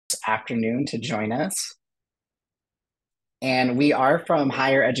Afternoon to join us. And we are from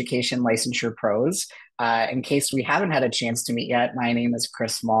Higher Education Licensure Pros. In case we haven't had a chance to meet yet, my name is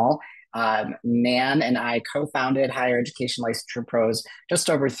Chris Mall. Nan and I co-founded Higher Education Licensure Pros just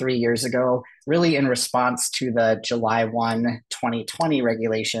over 3 years ago, really in response to the July 1, 2020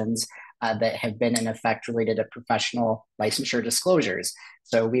 regulations that have been in effect related to professional licensure disclosures.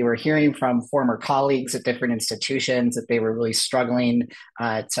 So we were hearing from former colleagues at different institutions that they were really struggling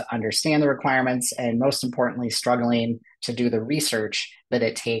to understand the requirements and most importantly, struggling to do the research that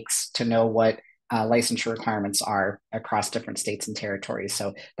it takes to know what licensure requirements are across different states and territories.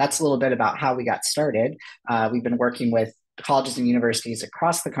 So that's a little bit about how we got started. We've been working with colleges and universities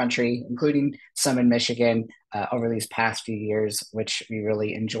across the country, including some in Michigan, over these past few years, which we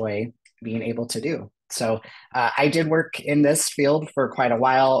really enjoy being able to do. So I did work in this field for quite a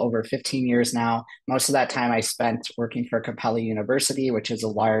while, over 15 years now. Most of that time I spent working for Capella University, which is a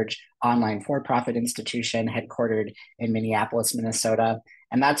large online for-profit institution headquartered in Minneapolis, Minnesota.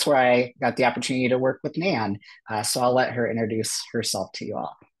 And that's where I got the opportunity to work with Nan. So I'll let her introduce herself to you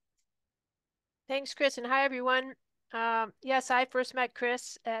all. Thanks, Chris, and hi, everyone. Yes, I first met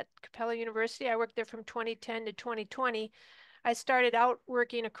Chris at Capella University. I worked there from 2010 to 2020. I started out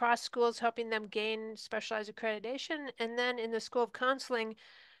working across schools, helping them gain specialized accreditation, and then in the School of Counseling,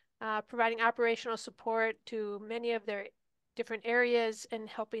 providing operational support to many of their different areas and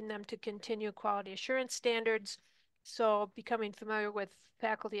helping them to continue quality assurance standards. So becoming familiar with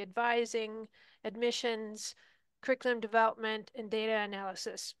faculty advising, admissions, curriculum development, and data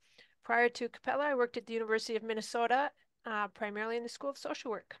analysis. Prior to Capella, I worked at the University of Minnesota, primarily in the School of Social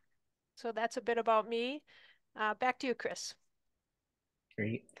Work. So that's a bit about me. Back to you, Chris.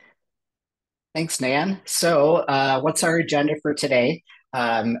 Great. Thanks, Nan. So, what's our agenda for today?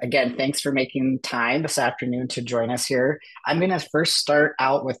 Again, thanks for making time this afternoon to join us here. I'm going to first start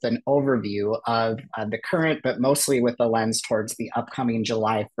out with an overview of the current, but mostly with the lens towards the upcoming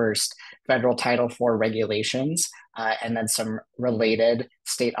July 1st federal Title IV regulations, and then some related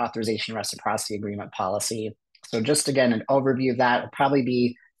state authorization reciprocity agreement policy. So, just again, an overview of that will probably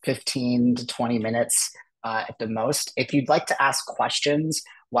be 15 to 20 minutes at the most. If you'd like to ask questions,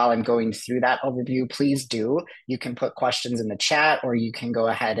 while I'm going through that overview, please do. You can put questions in the chat or you can go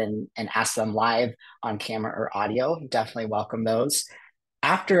ahead and ask them live on camera or audio. Definitely welcome those.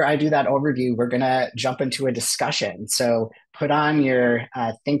 After I do that overview, we're going to jump into a discussion. So put on your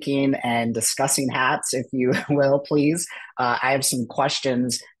thinking and discussing hats, if you will, please. I have some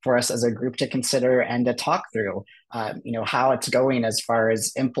questions for us as a group to consider and to talk through, how it's going as far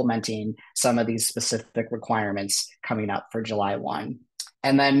as implementing some of these specific requirements coming up for July 1.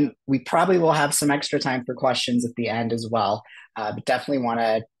 And then we probably will have some extra time for questions at the end as well. But definitely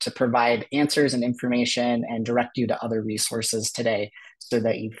want to provide answers and information and direct you to other resources today so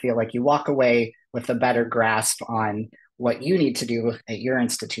that you feel like you walk away with a better grasp on what you need to do at your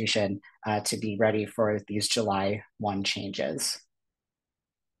institution to be ready for these July 1 changes.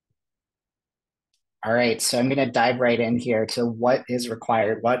 All right, so I'm going to dive right in here to what is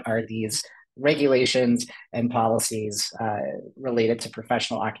required. What are these regulations and policies related to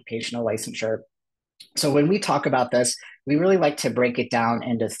professional occupational licensure? So when we talk about this, we really like to break it down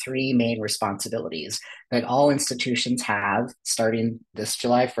into three main responsibilities that all institutions have starting this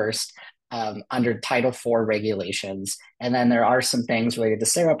July 1st under Title IV regulations. And then there are some things related to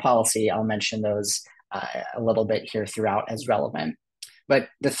SARA policy. I'll mention those a little bit here throughout as relevant. But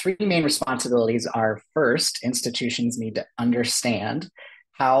the three main responsibilities are first, institutions need to understand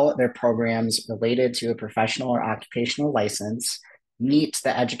how their programs related to a professional or occupational license meet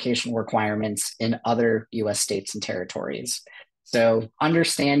the educational requirements in other US states and territories. So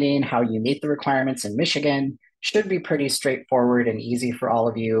understanding how you meet the requirements in Michigan should be pretty straightforward and easy for all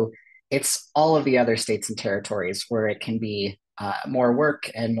of you. It's all of the other states and territories where it can be more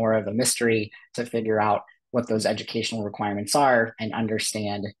work and more of a mystery to figure out what those educational requirements are and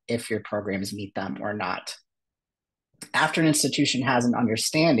understand if your programs meet them or not. After an institution has an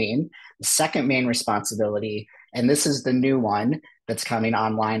understanding, the second main responsibility, and this is the new one that's coming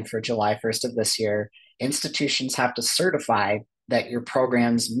online for July 1st of this year, institutions have to certify that your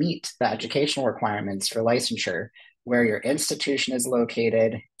programs meet the educational requirements for licensure, where your institution is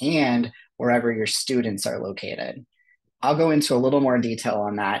located and wherever your students are located. I'll go into a little more detail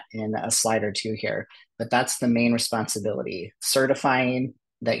on that in a slide or two here, but that's the main responsibility, certifying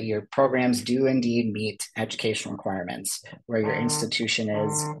that your programs do indeed meet educational requirements where your institution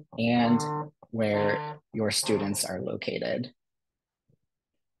is and where your students are located.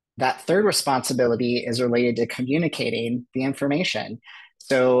 That third responsibility is related to communicating the information.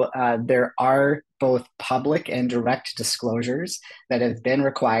 So there are both public and direct disclosures that have been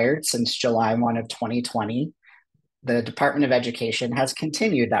required since July 1 of 2020, the Department of Education has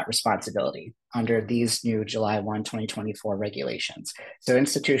continued that responsibility under these new July 1, 2024 regulations. So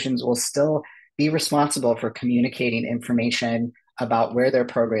institutions will still be responsible for communicating information about where their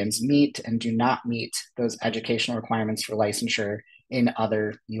programs meet and do not meet those educational requirements for licensure in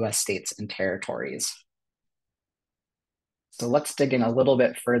other US states and territories. So let's dig in a little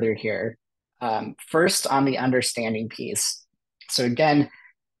bit further here. First, on the understanding piece. So again,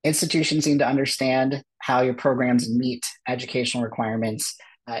 institutions need to understand how your programs meet educational requirements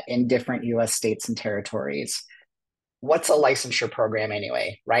in different US states and territories. What's a licensure program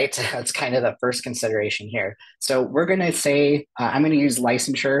anyway, right? That's kind of the first consideration here. So we're going to say, I'm going to use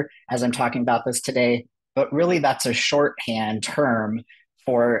licensure as I'm talking about this today, but really that's a shorthand term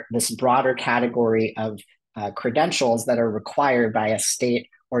for this broader category of credentials that are required by a state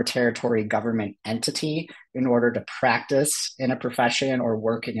or territory government entity in order to practice in a profession or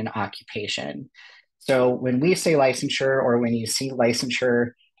work in an occupation. So when we say licensure, or when you see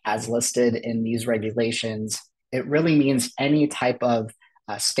licensure as listed in these regulations, it really means any type of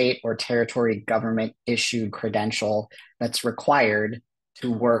state or territory government issued credential that's required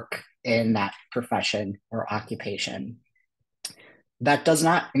to work in that profession or occupation. That does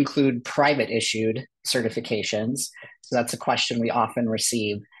not include private issued certifications. So that's a question we often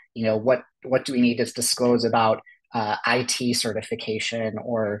receive. You know, what do we need to disclose about IT certification,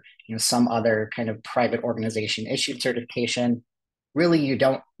 or some other kind of private organization issued certification? Really, you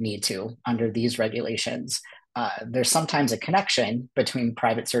don't need to under these regulations. There's sometimes a connection between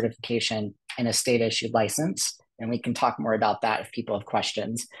private certification and a state issued license, and we can talk more about that if people have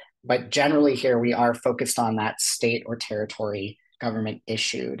questions. But generally here we are focused on that state or territory government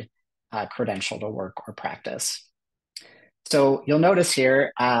issued credential to work or practice. So you'll notice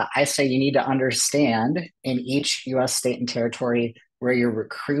here, I say you need to understand in each US state and territory where you're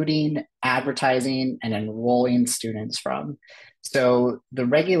recruiting, advertising, and enrolling students from. So the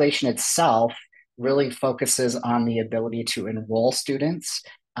regulation itself really focuses on the ability to enroll students.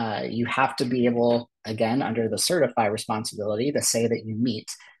 You have to be able, again, under the certify responsibility, to say that you meet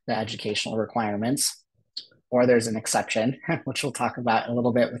the educational requirements, or there's an exception, which we'll talk about a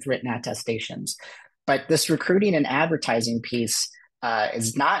little bit with written attestations. But this recruiting and advertising piece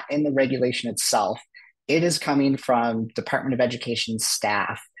is not in the regulation itself. It is coming from Department of Education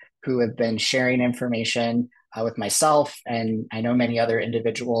staff who have been sharing information with myself, and I know many other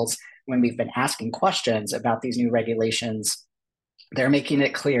individuals. When we've been asking questions about these new regulations, they're making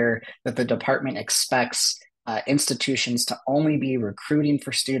it clear that the department expects institutions to only be recruiting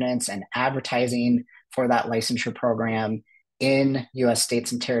for students and advertising for that licensure program in US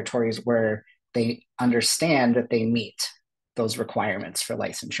states and territories where they understand that they meet those requirements for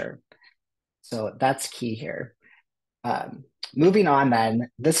licensure. So that's key here. Moving on then,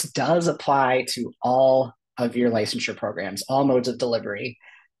 this does apply to all of your licensure programs, all modes of delivery.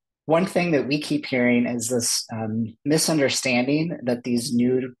 One thing that we keep hearing is this misunderstanding that these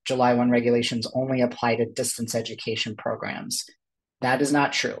new July 1 regulations only apply to distance education programs. That is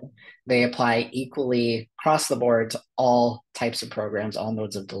not true. They apply equally across the board to all types of programs, all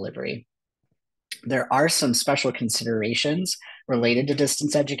modes of delivery. There are some special considerations related to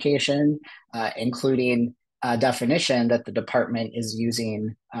distance education, including a definition that the department is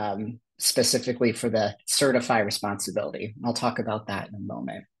using specifically for the certify responsibility. I'll talk about that in a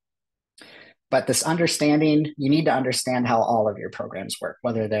moment. But this understanding, you need to understand how all of your programs work,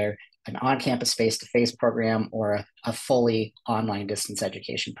 whether they're an on-campus face-to-face program or a fully online distance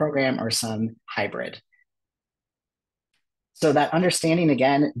education program or some hybrid. So that understanding,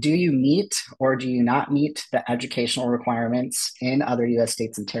 again, do you meet or do you not meet the educational requirements in other US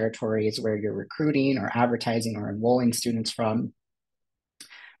states and territories where you're recruiting or advertising or enrolling students from?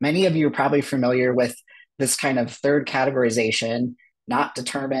 Many of you are probably familiar with this kind of third categorization, not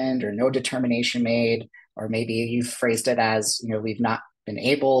determined or no determination made, or maybe you've phrased it as, we've not been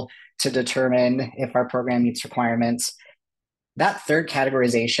able to determine if our program meets requirements. That third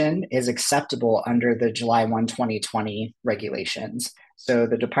categorization is acceptable under the July 1, 2020 regulations. So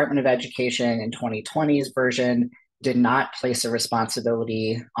the Department of Education in 2020's version did not place a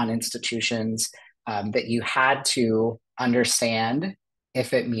responsibility on institutions that you had to understand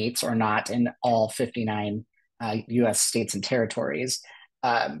if it meets or not in all 59 US states and territories.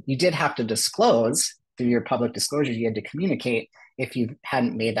 You did have to disclose through your public disclosures, you had to communicate if you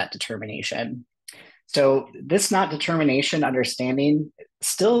hadn't made that determination. So this not determination understanding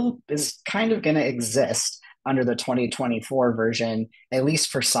still is kind of going to exist under the 2024 version, at least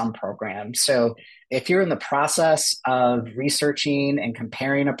for some programs. So if you're in the process of researching and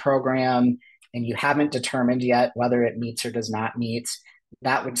comparing a program and you haven't determined yet whether it meets or does not meet,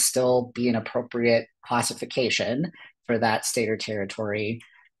 that would still be an appropriate classification for that state or territory.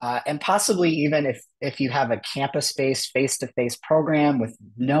 And possibly even if you have a campus-based face-to-face program with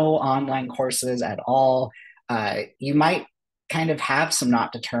no online courses at all, you might kind of have some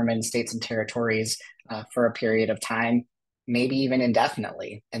not determined states and territories for a period of time, maybe even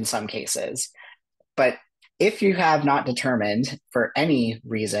indefinitely in some cases. But if you have not determined for any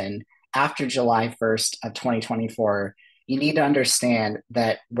reason after July 1st of 2024, you need to understand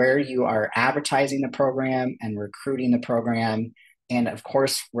that where you are advertising the program and recruiting the program, and of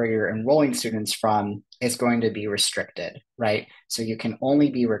course, where you're enrolling students from, is going to be restricted, right? So you can only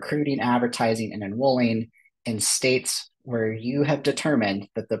be recruiting, advertising, and enrolling in states where you have determined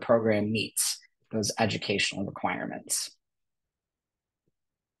that the program meets those educational requirements.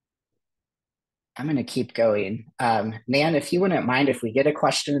 I'm going to keep going. Nan, if you wouldn't mind, if we get a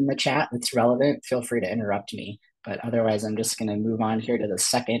question in the chat that's relevant, feel free to interrupt me. But otherwise, I'm just going to move on here to the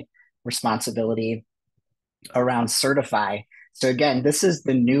second responsibility around certify. So again, this is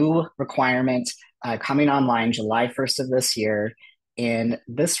the new requirement coming online July 1st of this year. And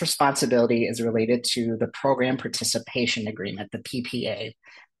this responsibility is related to the Program Participation Agreement, the PPA.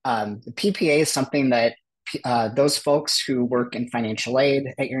 The PPA is something that those folks who work in financial aid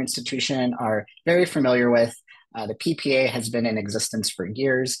at your institution are very familiar with. The PPA has been in existence for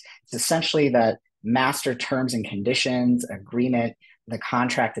years. It's essentially the master terms and conditions agreement, the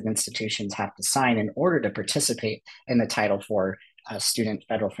contract that institutions have to sign in order to participate in the Title IV student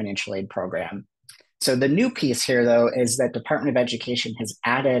federal financial aid program. So the new piece here, though, is that Department of Education has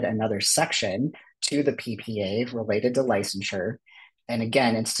added another section to the PPA related to licensure. And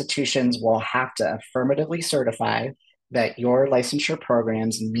again, institutions will have to affirmatively certify that your licensure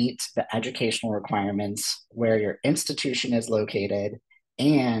programs meet the educational requirements where your institution is located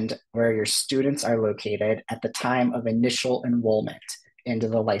and where your students are located at the time of initial enrollment into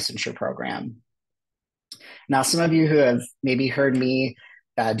the licensure program. Now, some of you who have maybe heard me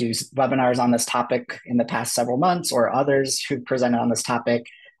do webinars on this topic in the past several months, or others who presented on this topic,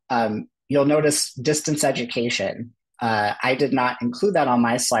 you'll notice distance education. I did not include that on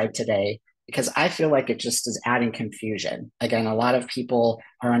my slide today because I feel like it just is adding confusion. Again, a lot of people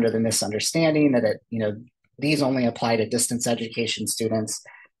are under the misunderstanding that these only apply to distance education students.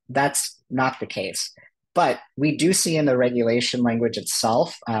 That's not the case. But we do see in the regulation language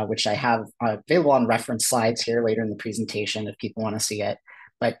itself, which I have available on reference slides here later in the presentation if people want to see it.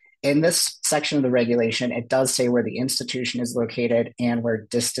 But in this section of the regulation, it does say where the institution is located and where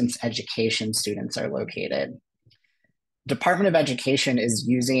distance education students are located. Department of Education is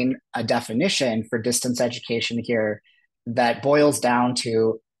using a definition for distance education here that boils down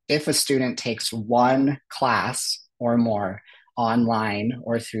to if a student takes one class or more online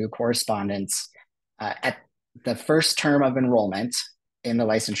or through correspondence at the first term of enrollment in the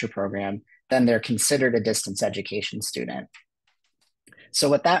licensure program, then they're considered a distance education student. So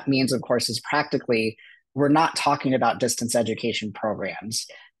what that means, of course, is practically we're not talking about distance education programs.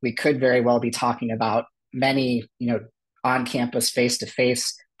 We could very well be talking about many, on-campus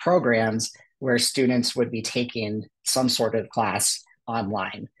face-to-face programs where students would be taking some sort of class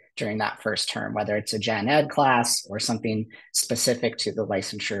online during that first term, whether it's a gen ed class or something specific to the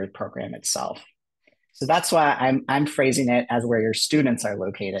licensure program itself. So that's why I'm phrasing it as where your students are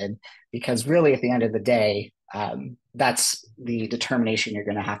located, because really at the end of the day, that's the determination you're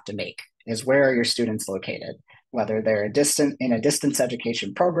going to have to make is where are your students located, whether they're in a distance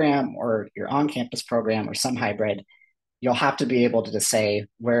education program or your on-campus program or some hybrid. You'll have to be able to say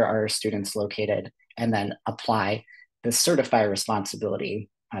where are students located and then apply the certify responsibility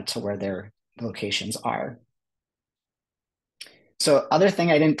to where their locations are. So other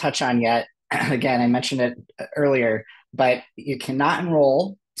thing I didn't touch on yet, again, I mentioned it earlier, but you cannot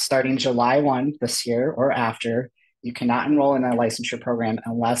enroll starting July 1 this year or after. You cannot enroll in a licensure program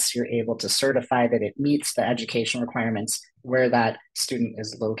unless you're able to certify that it meets the education requirements where that student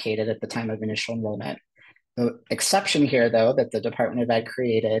is located at the time of initial enrollment. The exception here, though, that the Department of Ed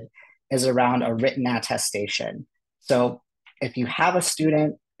created is around a written attestation. So if you have a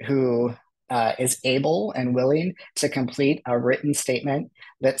student who is able and willing to complete a written statement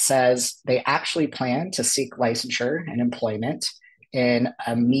that says they actually plan to seek licensure and employment in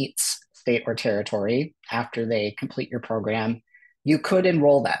a meets state or territory after they complete your program, you could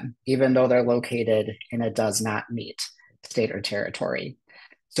enroll them, even though they're located in a does not meet state or territory.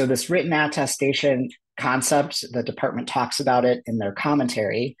 So this written attestation concept, the department talks about it in their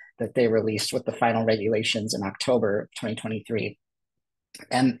commentary that they released with the final regulations in October 2023.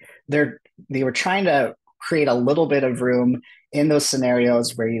 And they were trying to create a little bit of room in those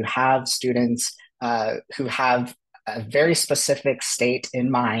scenarios where you have students who have a very specific state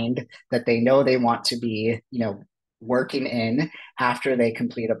in mind that they know they want to be, working in after they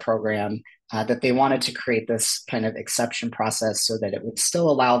complete a program, that they wanted to create this kind of exception process so that it would still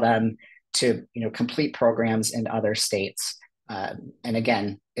allow them to, complete programs in other states. And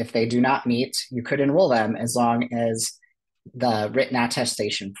again, if they do not meet, you could enroll them as long as the written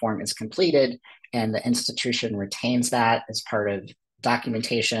attestation form is completed and the institution retains that as part of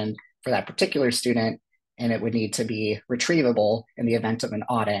documentation for that particular student. And it would need to be retrievable in the event of an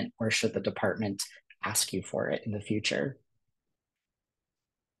audit or should the department ask you for it in the future.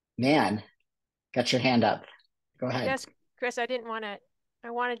 Man, got your hand up. Go ahead. Yes, Chris, I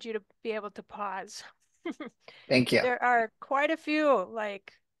wanted you to be able to pause. Thank you. There are quite a few,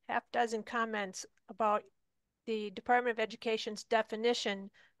 like half dozen comments about the Department of Education's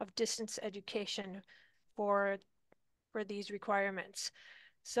definition of distance education for these requirements.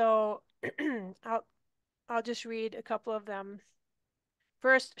 So I'll just read a couple of them.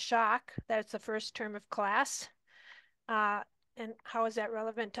 First, shock, that's the first term of class. And how is that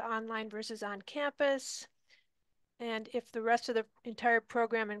relevant to online versus on campus? And if the rest of the entire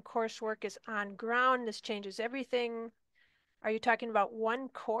program and coursework is on ground, this changes everything. Are you talking about one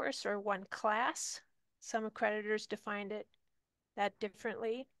course or one class? Some accreditors defined it that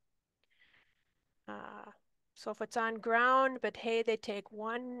differently. So if it's on ground, but hey, they take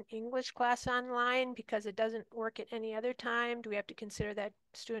one English class online because it doesn't work at any other time, do we have to consider that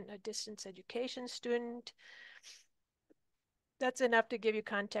student a distance education student? That's enough to give you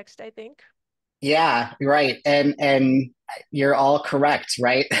context, I think. Yeah, right. And you're all correct,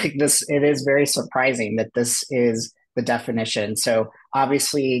 right? This it is very surprising that this is the definition. So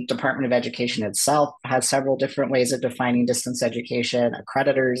obviously, Department of Education itself has several different ways of defining distance education.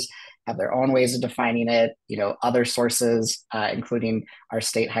 Accreditors have their own ways of defining it. Other sources, including our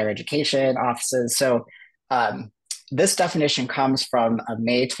state higher education offices. So um, this definition comes from a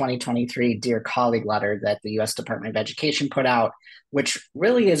May 2023 Dear Colleague letter that the U.S. Department of Education put out, which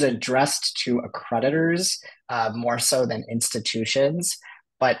really is addressed to accreditors more so than institutions.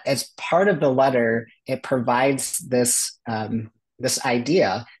 But as part of the letter, it provides this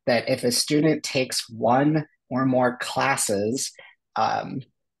idea that if a student takes one or more classes um,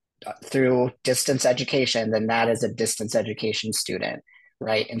 through distance education, then that is a distance education student,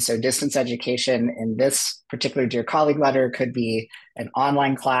 right? And so distance education in this particular Dear Colleague letter could be an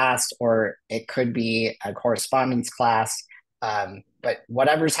online class or it could be a correspondence class. But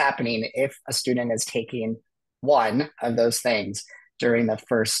whatever's happening, if a student is taking one of those things during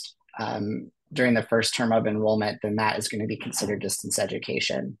during the first term of enrollment, then that is going to be considered distance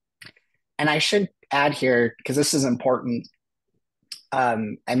education. And I should add here, because this is important, I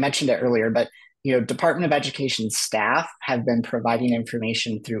mentioned it earlier, but Department of Education staff have been providing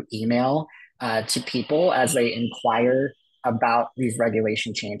information through email to people as they inquire about these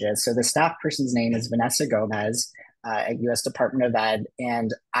regulation changes. So the staff person's name is Vanessa Gomez at U.S. Department of Ed,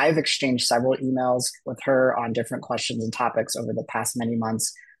 and I've exchanged several emails with her on different questions and topics over the past many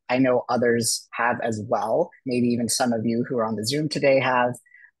months. I know others have as well. Maybe even some of you who are on the Zoom today have.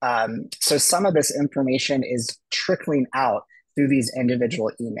 So some of this information is trickling out through these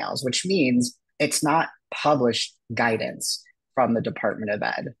individual emails, which means it's not published guidance from the Department of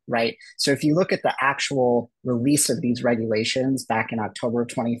Ed, right? So if you look at the actual release of these regulations back in October of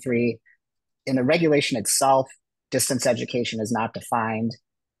 23, in the regulation itself, distance education is not defined.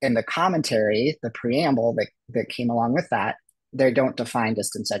 In the commentary, the preamble that came along with that, they don't define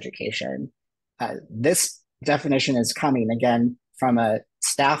distance education. This definition is coming again from a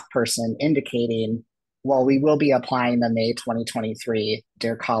staff person indicating, well, we will be applying the May 2023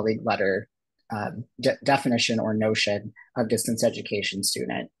 Dear Colleague letter definition or notion of distance education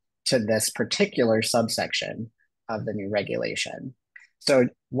student to this particular subsection of the new regulation. So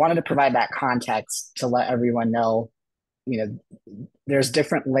wanted to provide that context to let everyone know, there's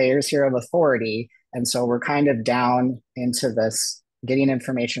different layers here of authority. And so we're kind of down into this getting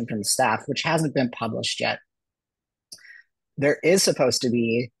information from staff, which hasn't been published yet. There is supposed to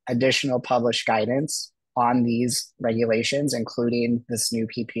be additional published guidance on these regulations, including this new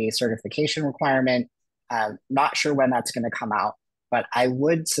PPA certification requirement. Not sure when that's going to come out, but I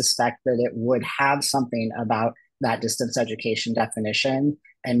would suspect that it would have something about that distance education definition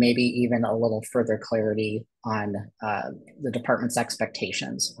and maybe even a little further clarity on the department's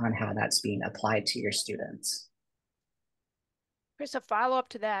expectations on how that's being applied to your students. Chris, a follow-up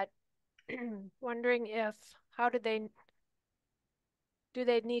to that, wondering if, how do they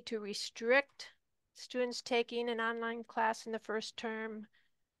need to restrict students taking an online class in the first term?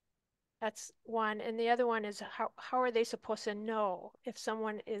 That's one. And the other one is how are they supposed to know if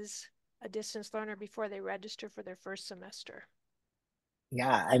someone is a distance learner before they register for their first semester?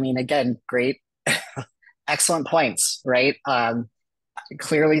 Yeah, I mean, again, great, excellent points, right?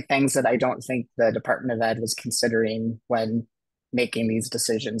 Clearly things that I don't think the Department of Ed was considering when making these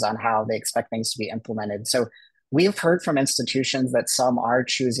decisions on how they expect things to be implemented. So we've heard from institutions that some are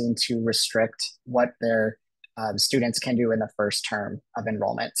choosing to restrict what their students can do in the first term of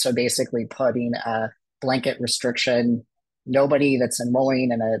enrollment. So basically putting a blanket restriction, nobody that's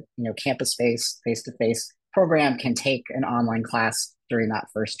enrolling in a campus-based face-to-face program can take an online class during that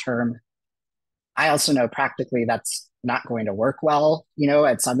first term. I also know practically that's not going to work well,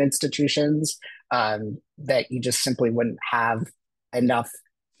 at some institutions, that you just simply wouldn't have enough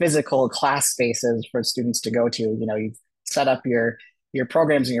physical class spaces for students to go to. You've set up your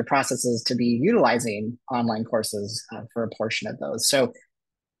programs and your processes to be utilizing online courses for a portion of those. So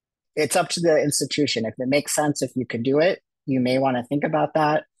it's up to the institution. If it makes sense, if you could do it, you may want to think about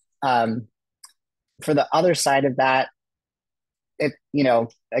that. Um, for the other side of that,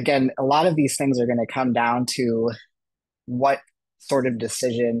 again, a lot of these things are going to come down to what sort of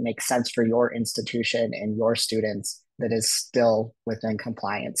decision makes sense for your institution and your students that is still within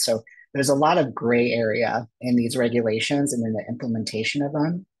compliance. So there's a lot of gray area in these regulations and in the implementation of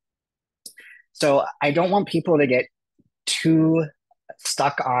them. So I don't want people to get too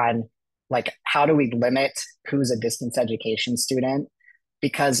stuck on like how do we limit who's a distance education student,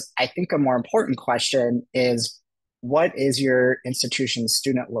 because I think a more important question is what is your institution's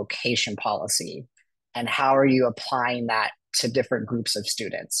student location policy and how are you applying that to different groups of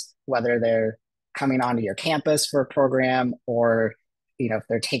students, whether they're coming onto your campus for a program or if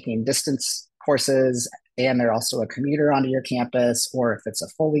they're taking distance courses and they're also a commuter onto your campus, or if it's a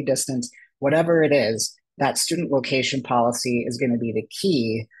fully distance, whatever it is, that student location policy is going to be the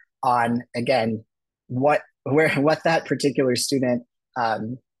key on, again, what that particular student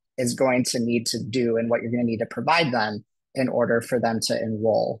is going to need to do and what you're going to need to provide them in order for them to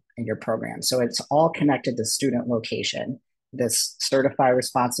enroll in your program. So it's all connected to student location, this certify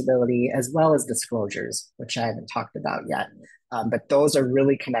responsibility, as well as disclosures, which I haven't talked about yet. But those are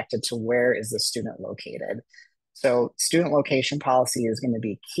really connected to where is the student located. So student location policy is going to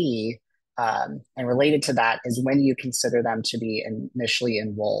be key. And related to that is when you consider them to be initially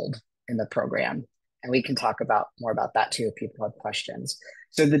enrolled in the program. And we can talk about more about that too if people have questions.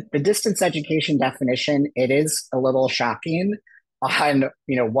 So the distance education definition, it is a little shocking on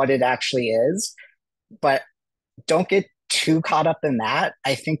what it actually is, but don't get too caught up in that.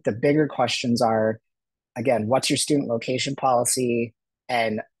 I think the bigger questions are, again, what's your student location policy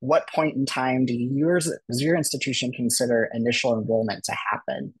and what point in time does your institution consider initial enrollment to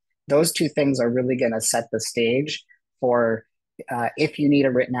happen? Those two things are really going to set the stage for if you need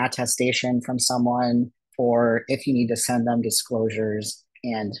a written attestation from someone or if you need to send them disclosures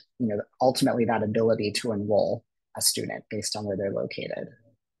and ultimately that ability to enroll a student based on where they're located.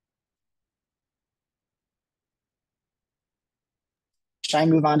 Should I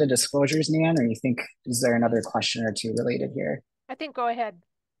move on to disclosures, Nan, or you think is there another question or two related here? I think go ahead,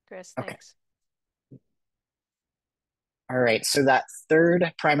 Chris. Okay. Thanks. All right. So that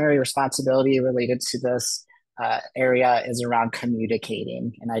third primary responsibility related to this area is around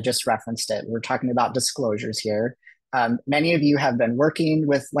communicating, and I just referenced it. We're talking about disclosures here. Many of you have been working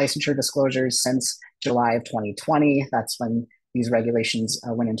with licensure disclosures since July of 2020. That's when these regulations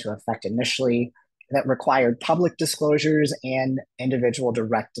went into effect initially, that required public disclosures and individual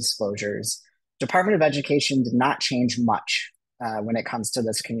direct disclosures. Department of Education did not change much when it comes to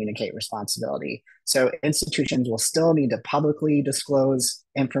this communicate responsibility. So institutions will still need to publicly disclose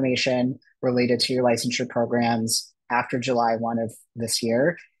information related to your licensure programs after July 1 of this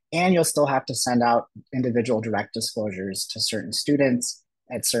year. And you'll still have to send out individual direct disclosures to certain students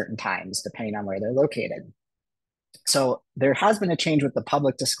at certain times, depending on where they're located. So there has been a change with the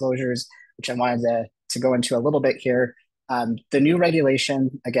public disclosures, which I wanted to go into a little bit here. The new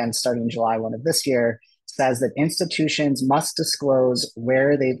regulation, again, starting July 1 of this year, says that institutions must disclose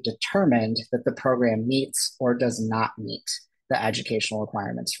where they've determined that the program meets or does not meet the educational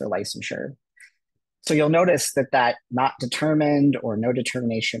requirements for licensure. So you'll notice that not determined or no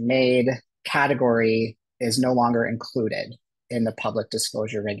determination made category is no longer included in the public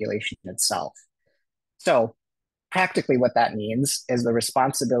disclosure regulation itself. So practically what that means is the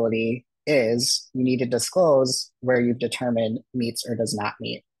responsibility is you need to disclose where you've determined meets or does not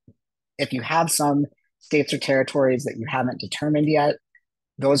meet. If you have some states or territories that you haven't determined yet,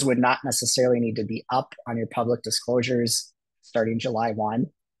 those would not necessarily need to be up on your public disclosures starting July 1.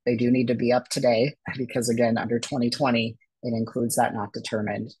 They do need to be up today because, again, under 2020, it includes that not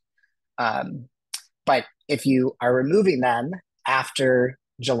determined. But if you are removing them after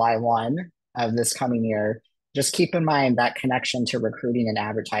July 1 of this coming year, just keep in mind that connection to recruiting and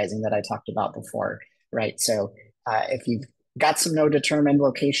advertising that I talked about before, right? So if you've got some no determined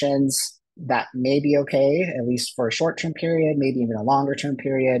locations, that may be okay, at least for a short term period, maybe even a longer term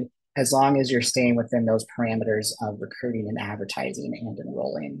period, as long as you're staying within those parameters of recruiting and advertising and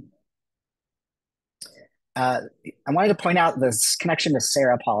enrolling. I wanted to point out this connection to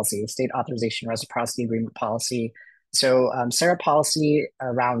SARA policy, State Authorization Reciprocity Agreement policy. So SARA policy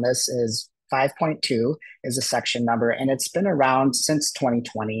around this is 5.2 is a section number, and it's been around since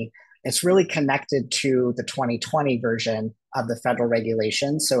 2020. It's really connected to the 2020 version of the federal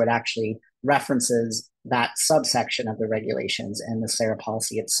regulations. So it actually references that subsection of the regulations and the SARA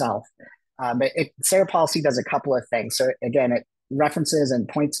policy itself. SARA policy does a couple of things. So again, it references and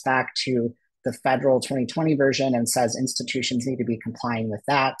points back to the federal 2020 version and says institutions need to be complying with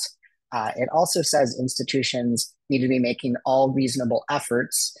that. It also says institutions need to be making all reasonable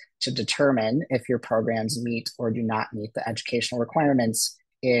efforts to determine if your programs meet or do not meet the educational requirements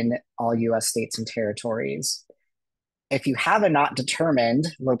in all US states and territories. If you have a not determined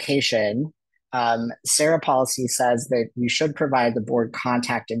location, SARA policy says that you should provide the board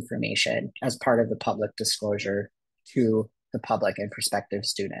contact information as part of the public disclosure to the public and prospective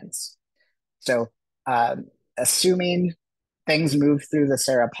students. So assuming things move through the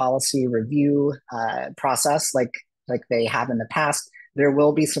SARA policy review process like they have in the past, there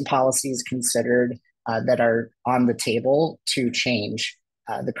will be some policies considered that are on the table to change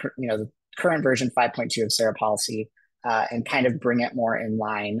the current version 5.2 of SARA policy and kind of bring it more in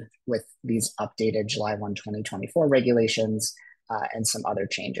line with these updated July 1, 2024 regulations and some other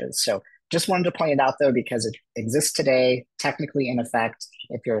changes. So just wanted to point it out, though, because it exists today, technically in effect.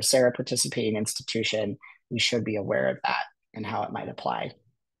 If you're a SARA participating institution, you should be aware of that and how it might apply.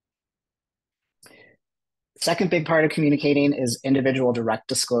 Second big part of communicating is individual direct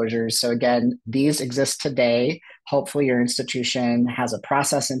disclosures. So again, these exist today. Hopefully your institution has a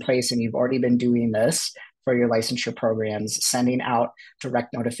process in place and you've already been doing this for your licensure programs, sending out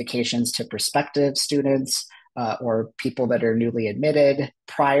direct notifications to prospective students, or people that are newly admitted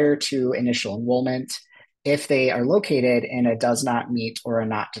prior to initial enrollment if they are located in a does not meet or a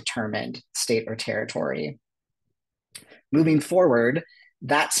not determined state or territory. Moving forward,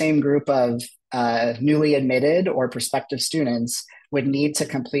 that same group of newly admitted or prospective students would need to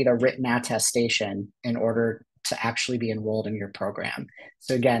complete a written attestation in order to actually be enrolled in your program.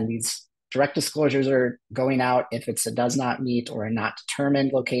 So again, these direct disclosures are going out if it's a does not meet or a not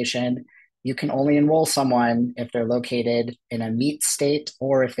determined location. You can only enroll someone if they're located in a meet state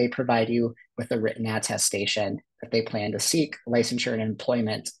or if they provide you with a written attestation that they plan to seek licensure and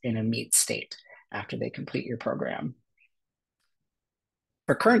employment in a meet state after they complete your program.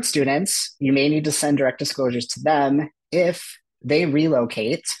 For current students, you may need to send direct disclosures to them if they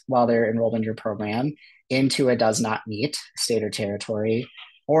relocate while they're enrolled in your program into a does not meet state or territory,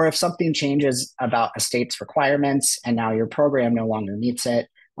 or if something changes about a state's requirements and now your program no longer meets it,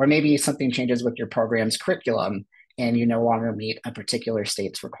 or maybe something changes with your program's curriculum and you no longer meet a particular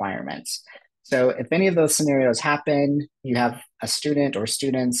state's requirements. So if any of those scenarios happen, you have a student or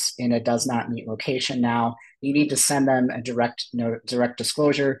students in a does not meet location now, you need to send them a direct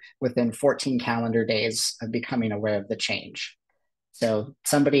disclosure within 14 calendar days of becoming aware of the change. So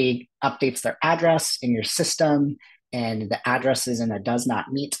somebody updates their address in your system and the address is in a does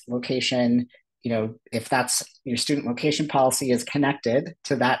not meet location. If that's your student location policy is connected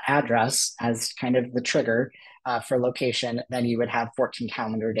to that address as kind of the trigger for location, then you would have 14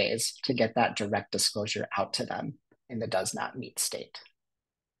 calendar days to get that direct disclosure out to them in the does not meet state.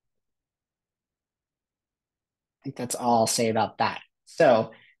 I think that's all I'll say about that.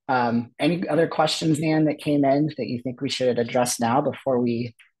 So any other questions, Nan, that came in that you think we should address now before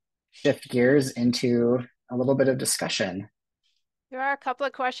we shift gears into a little bit of discussion? There are a couple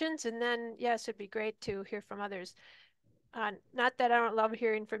of questions, and then, yes, it'd be great to hear from others. Not that I don't love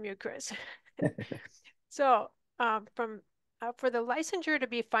hearing from you, Chris. So for the licensure to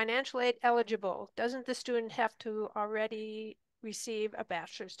be financial aid eligible, doesn't the student have to already receive a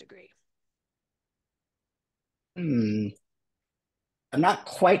bachelor's degree? I'm not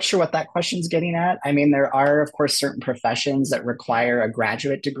quite sure what that question's getting at. I mean, there are, of course, certain professions that require a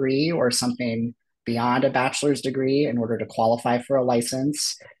graduate degree or something beyond a bachelor's degree in order to qualify for a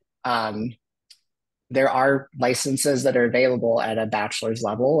license. There are licenses that are available at a bachelor's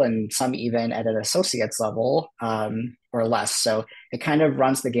level and some even at an associate's level or less. So it kind of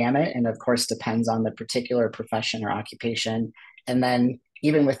runs the gamut and, of course, depends on the particular profession or occupation. And then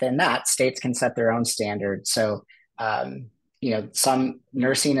even within that, states can set their own standards. So some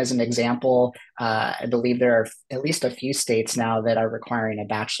nursing as an example. I believe there are at least a few states now that are requiring a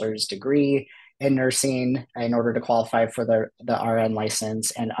bachelor's degree in nursing in order to qualify for the RN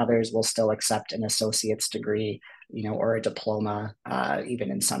license, and others will still accept an associate's degree, or a diploma,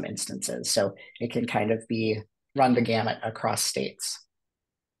 even in some instances. So it can kind of be run the gamut across states.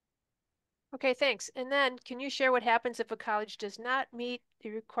 Okay, thanks. And then can you share what happens if a college does not meet the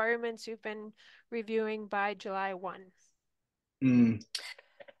requirements you've been reviewing by July 1? Mm.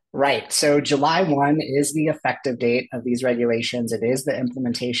 Right. So July 1 is the effective date of these regulations. It is the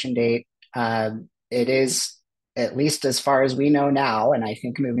implementation date. It is, at least as far as we know now, and I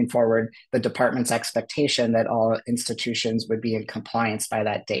think moving forward, the department's expectation that all institutions would be in compliance by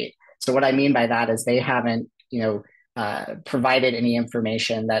that date. So what I mean by that is they haven't, provided any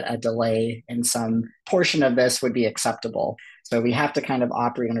information that a delay in some portion of this would be acceptable. So we have to kind of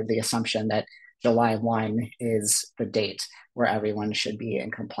operate under the assumption that July 1 is the date where everyone should be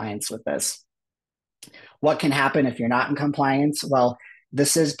in compliance with this. What can happen if you're not in compliance? Well,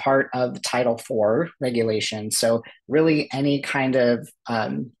 this is part of Title IV regulation. So, really, any kind of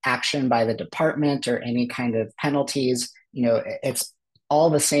action by the department or any kind of penalties, it's all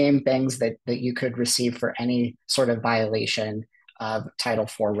the same things that you could receive for any sort of violation of Title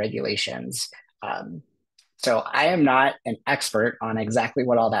IV regulations. Um, so I am not an expert on exactly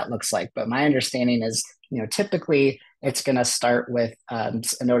what all that looks like, but my understanding is, typically it's going to start with a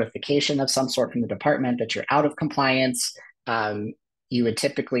notification of some sort from the department that you're out of compliance. You would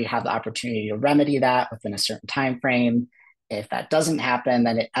typically have the opportunity to remedy that within a certain time frame. If that doesn't happen,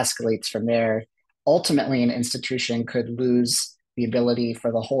 then it escalates from there. Ultimately, an institution could lose the ability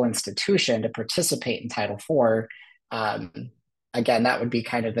for the whole institution to participate in Title IV. Um, Again, that would be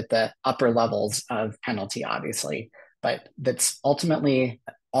kind of at the upper levels of penalty, obviously, but that's ultimately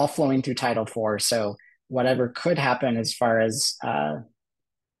all flowing through Title IV. So whatever could happen as far as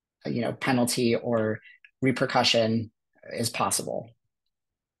penalty or repercussion is possible.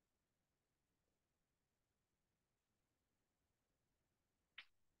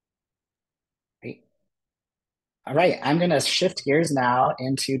 Right. All right, I'm going to shift gears now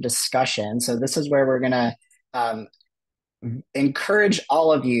into discussion. So this is where we're going to um, encourage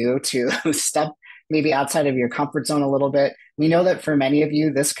all of you to step maybe outside of your comfort zone a little bit. We know that for many of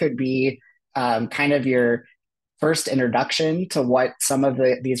you, this could be kind of your first introduction to what some of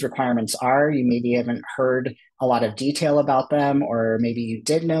these requirements are. You maybe haven't heard a lot of detail about them, or maybe you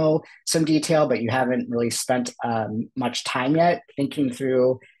did know some detail, but you haven't really spent much time yet thinking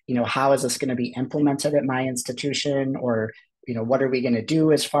through, how is this going to be implemented at my institution, or what are we going to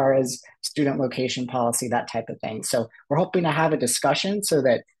do as far as student location policy, that type of thing. So we're hoping to have a discussion so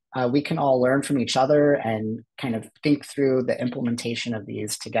that we can all learn from each other and kind of think through the implementation of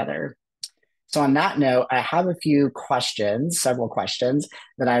these together. So on that note, I have a few questions, several questions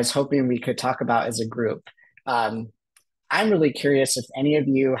that I was hoping we could talk about as a group. Um, I'm really curious if any of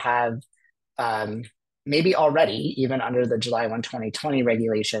you have um, maybe already, even under the July 1, 2020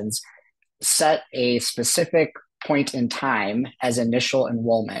 regulations, set a specific point in time as initial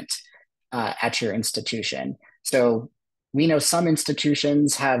enrollment at your institution. So we know some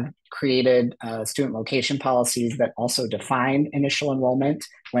institutions have created student location policies that also define initial enrollment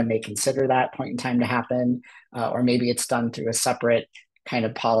when they consider that point in time to happen, or maybe it's done through a separate kind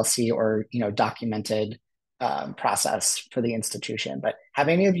of policy or documented process for the institution. But have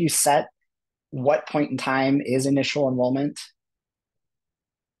any of you set what point in time is initial enrollment?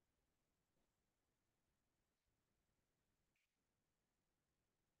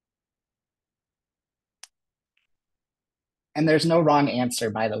 And there's no wrong answer,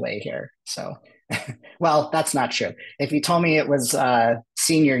 by the way, here. So, well, that's not true. If you told me it was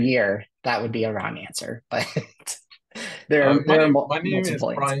senior year, that would be a wrong answer. But there are My name is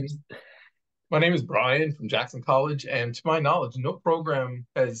multiple Brian. answers. My name is Brian from Jackson College, and to my knowledge, no program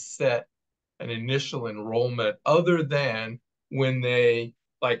has set an initial enrollment other than when they,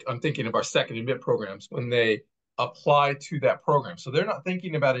 like, I'm thinking of our second admit programs, when they apply to that program. So they're not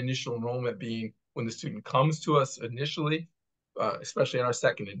thinking about initial enrollment being when the student comes to us initially, especially in our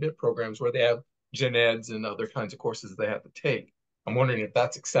second admit programs where they have gen eds and other kinds of courses they have to take. I'm wondering if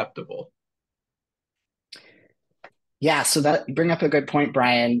that's acceptable. Yeah, so that you bring up a good point,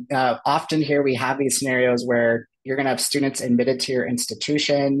 Brian. Often here we have these scenarios where you're going to have students admitted to your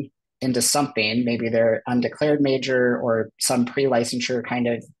institution into something, maybe their undeclared major or some pre-licensure kind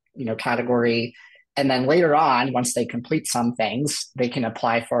of category, and then later on, once they complete some things, they can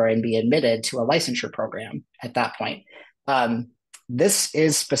apply for and be admitted to a licensure program at that point. Um, this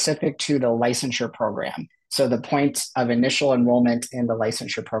is specific to the licensure program, so the point of initial enrollment in the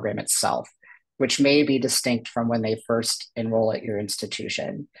licensure program itself. which may be distinct from when they first enroll at your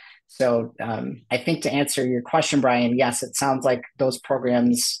institution. So I think to answer your question, Brian, yes, it sounds like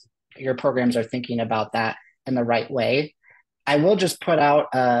your programs are thinking about that in the right way. I will just put out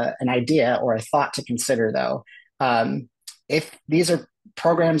an idea or a thought to consider, though. If these are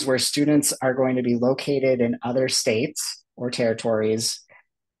programs where students are going to be located in other states or territories,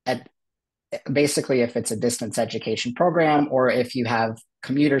 at, basically if it's a distance education program or if you have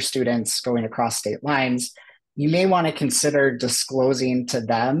commuter students going across state lines, you may want to consider disclosing to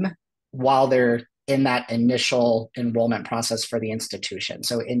them while they're in that initial enrollment process for the institution.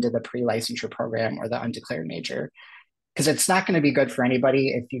 So into the pre-licensure program or the undeclared major, because it's not going to be good for anybody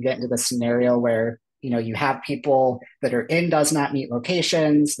if you get into the scenario where you have people that are in does not meet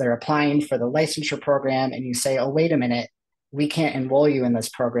locations, they're applying for the licensure program, and you say, oh, wait a minute, we can't enroll you in this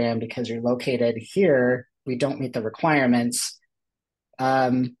program because you're located here, we don't meet the requirements.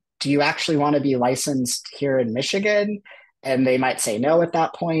 Do you actually want to be licensed here in Michigan? And they might say no at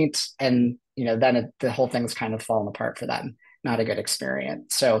that point, and then the whole thing's kind of fallen apart for them. Not a good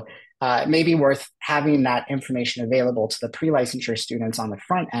experience. So it may be worth having that information available to the pre-licensure students on the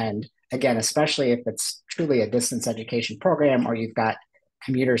front end. Again, especially if it's truly a distance education program or you've got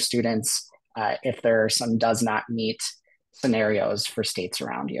commuter students, if there are some does not meet scenarios for states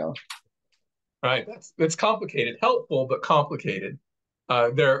around you. Right. That's complicated, helpful, but complicated.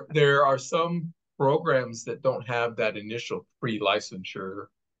 There are some programs that don't have that initial pre-licensure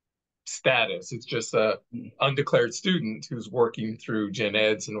status. It's just a undeclared student who's working through gen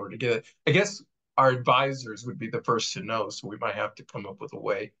eds in order to get it. I guess our advisors would be the first to know, so we might have to come up with a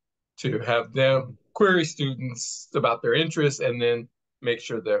way to have them query students about their interests and then make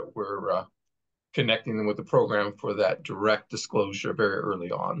sure that we're connecting them with the program for that direct disclosure very early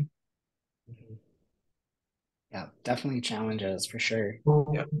on. Yeah, definitely challenges for sure.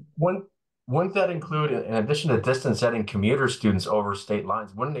 Yeah. Wouldn't that include, in addition to distance editing commuter students over state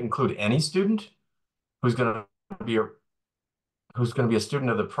lines, wouldn't it include any student who's going to be a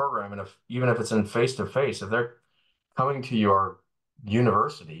student of the program, and even if it's in face-to-face, if they're coming to your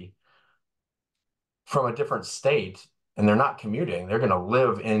university from a different state and they're not commuting, they're going to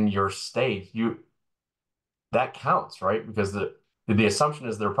live in your state. That counts, right? Because the assumption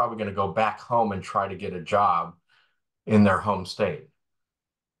is they're probably going to go back home and try to get a job in their home state.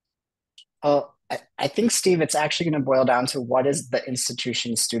 Well, I think, Steve, it's actually going to boil down to what does the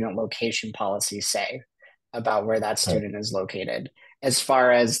institution's student location policy say about where that student is located, as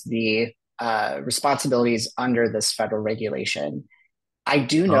far as the responsibilities under this federal regulation. I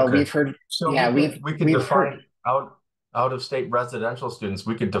do know we've heard, so yeah, we could we've define heard, out of state residential students.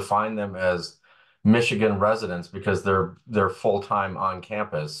 We could define them as Michigan residents because they're full-time on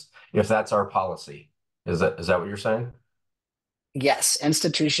campus. If that's our policy, is that what you're saying? yes,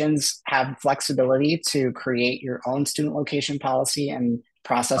 institutions have flexibility to create your own student location policy and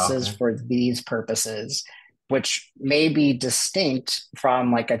processes Okay. for these purposes, which may be distinct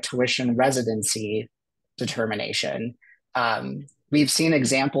from like a tuition residency determination. We've seen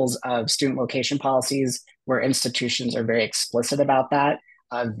examples of student location policies where institutions are very explicit about that.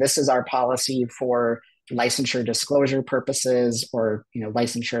 This is our policy for licensure disclosure purposes or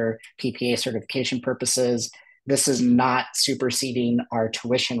licensure PPA certification purposes. This is not superseding our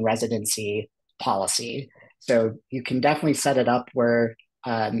tuition residency policy. So you can definitely set it up where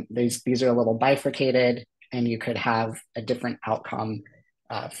these are a little bifurcated and you could have a different outcome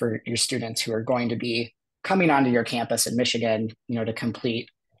for your students who are going to be coming onto your campus in Michigan, to complete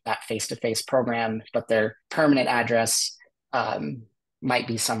that face-to-face program, but their permanent address might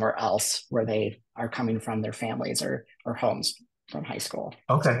be somewhere else where they are coming from their families or homes from high school.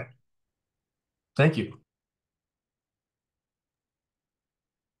 Okay. Thank you.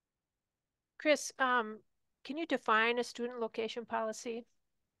 Chris, can you define a student location policy?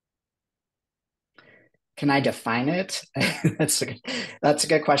 Can I define it? That's a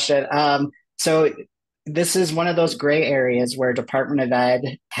good question. So this is one of those gray areas where Department of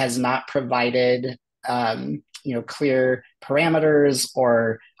Ed has not provided clear parameters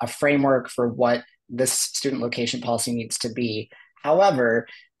or a framework for what this student location policy needs to be. However,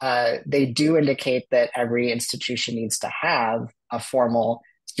 they do indicate that every institution needs to have a formal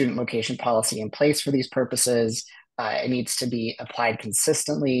student location policy in place for these purposes. It needs to be applied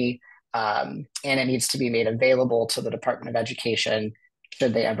consistently, and it needs to be made available to the Department of Education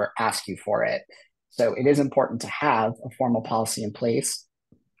should they ever ask you for it. So it is important to have a formal policy in place.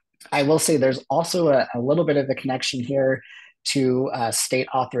 I will say there's also a little bit of a connection here to state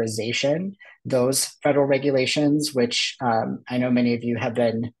authorization, those federal regulations, which I know many of you have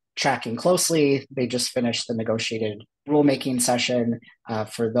been tracking closely. They just finished the negotiated rulemaking session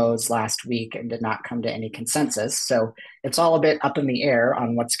for those last week and did not come to any consensus. So it's all a bit up in the air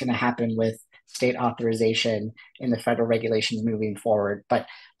on what's going to happen with state authorization in the federal regulations moving forward. But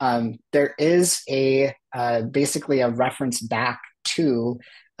there is a basically a reference back to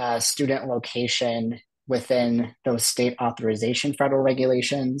student location within those state authorization federal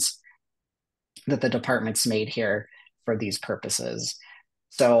regulations that the department's made here for these purposes.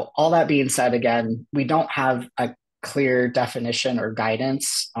 So all that being said, again, we don't have a clear definition or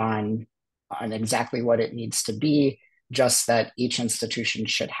guidance on exactly what it needs to be, just that each institution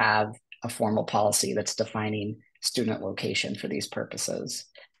should have a formal policy that's defining student location for these purposes.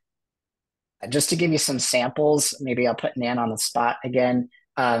 Just to give you some samples, maybe I'll put Nan on the spot again.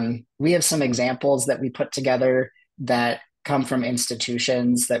 We have some examples that we put together that come from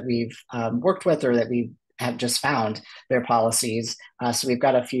institutions that we've worked with or that we have just found their policies. So we've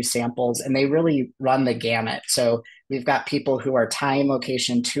got a few samples and they really run the gamut. So we've got people who are tying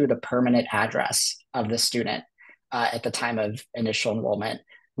location to the permanent address of the student at the time of initial enrollment.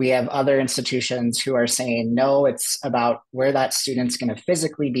 We have other institutions who are saying, no, it's about where that student's going to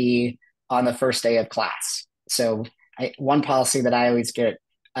physically be on the first day of class. So one policy that I always get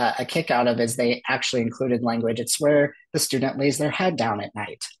a kick out of is they actually included language. It's where the student lays their head down at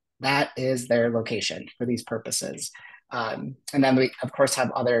night. That is their location for these purposes. And then we, of course, have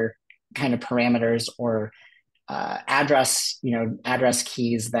other kind of parameters or address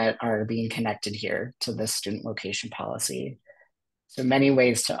keys that are being connected here to this student location policy. So many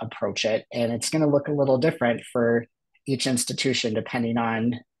ways to approach it. And it's going to look a little different for each institution depending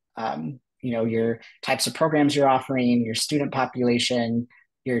on your types of programs you're offering, your student population,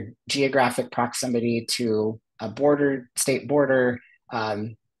 your geographic proximity to a state border,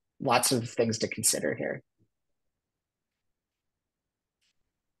 lots of things to consider here.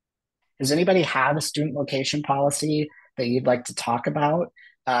 Does anybody have a student location policy that you'd like to talk about?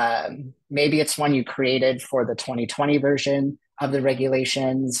 Maybe it's one you created for the 2020 version of the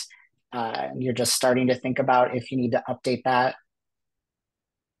regulations. You're just starting to think about if you need to update that.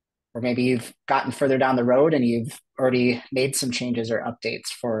 Or maybe you've gotten further down the road and you've already made some changes or updates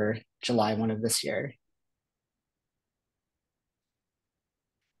for July 1 of this year.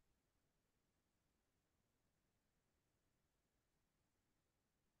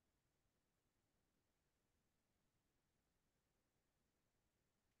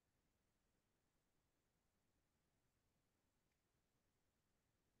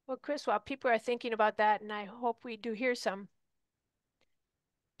 Well, Chris, while people are thinking about that, and I hope we do hear some,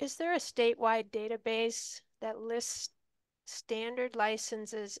 is there a statewide database that lists standard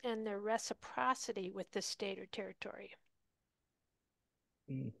licenses and their reciprocity with the state or territory?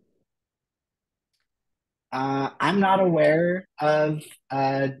 I'm not aware of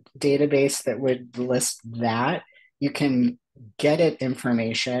a database that would list that. You can get it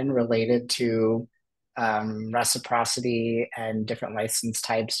information related to reciprocity and different license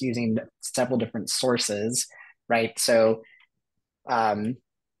types using several different sources, right? So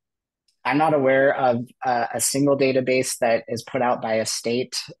I'm not aware of a single database that is put out by a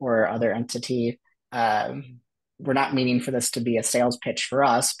state or other entity. We're not meaning for this to be a sales pitch for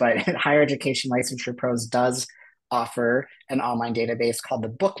us, but Higher Education Licensure Pros does offer an online database called the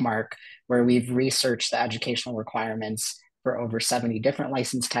Bookmark, where we've researched the educational requirements for over 70 different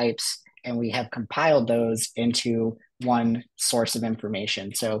license types, and we have compiled those into one source of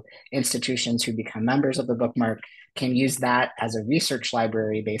information. So institutions who become members of the Bookmark can use that as a research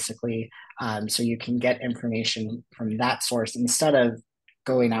library, basically. So you can get information from that source instead of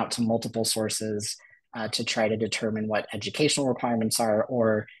going out to multiple sources to try to determine what educational requirements are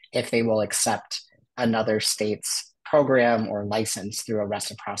or if they will accept another state's program or license through a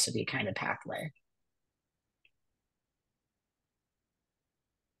reciprocity kind of pathway.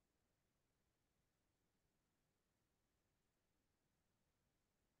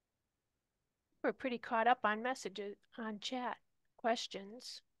 We're pretty caught up on messages on chat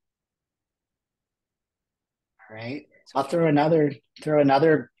questions. All right. I'll throw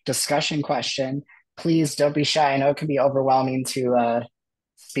another discussion question. Please don't be shy. I know it can be overwhelming to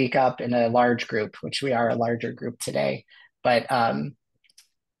speak up in a large group, which we are a larger group today. But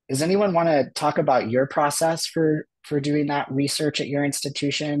does anyone want to talk about your process for doing that research at your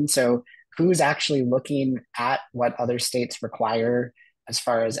institution? So who's actually looking at what other states require as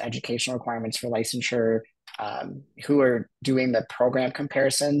far as educational requirements for licensure? Who are doing the program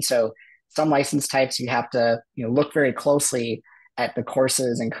comparison? So some license types you have to look very closely at the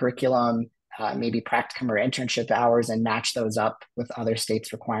courses and curriculum, maybe practicum or internship hours, and match those up with other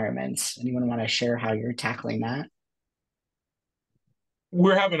states' requirements. Anyone want to share how you're tackling that?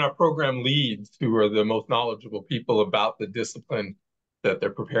 we're having our program leads, who are the most knowledgeable people about the discipline that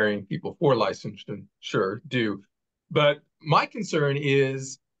they're preparing people for licensure, do. But my concern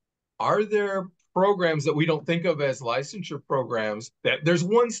is, are there programs that we don't think of as licensure programs, that there's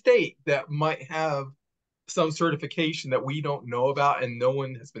one state that might have some certification that we don't know about and no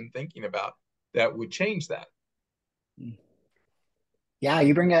one has been thinking about, that would change that? Yeah,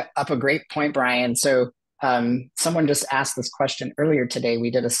 you bring up a great point, Brian. So someone just asked this question earlier today.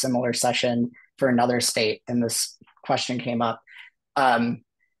 We did a similar session for another state, and this question came up. Um,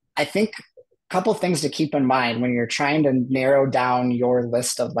 I think a couple things to keep in mind when you're trying to narrow down your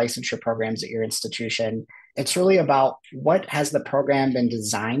list of licensure programs at your institution. It's really about what has the program been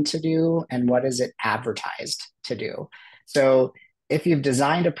designed to do and what is it advertised to do. So if you've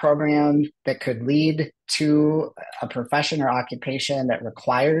designed a program that could lead to a profession or occupation that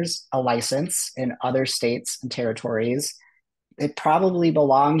requires a license in other states and territories, it probably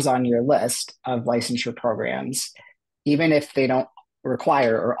belongs on your list of licensure programs, even if they don't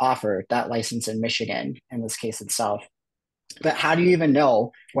require or offer that license in Michigan in this case itself. But how do you even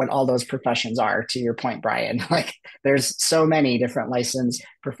know what all those professions are? To your point, Brian, like there's so many different licensed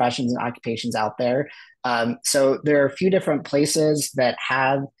professions and occupations out there. So there are a few different places that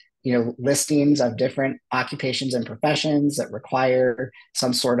have listings of different occupations and professions that require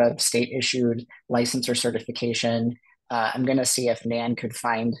some sort of state issued license or certification. I'm going to see if Nan could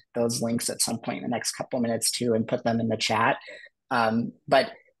find those links at some point in the next couple of minutes too and put them in the chat.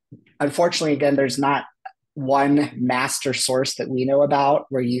 But unfortunately, again, there's not one master source that we know about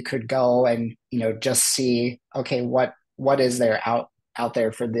where you could go and just see, okay, what is there out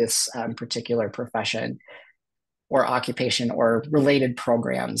there for this particular profession or occupation or related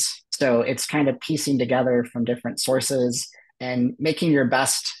programs. So it's kind of piecing together from different sources and making your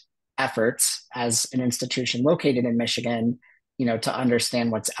best efforts as an institution located in Michigan, to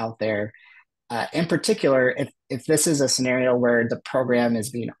understand what's out there. In particular, if this is a scenario where the program is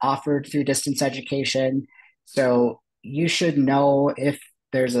being offered through distance education, so you should know if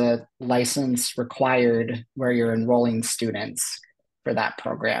there's a license required where you're enrolling students for that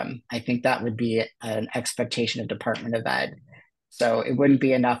program. I think that would be an expectation of Department of Ed. So it wouldn't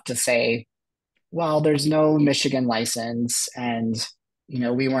be enough to say, well, there's no Michigan license, and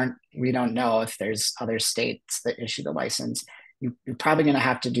we don't know if there's other states that issue the license. You're probably going to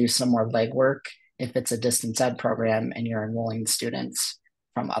have to do some more legwork if it's a distance ed program and you're enrolling students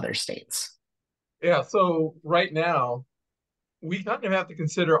from other states. Yeah, so right now, we kind of have to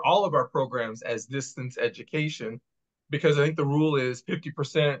consider all of our programs as distance education, because I think the rule is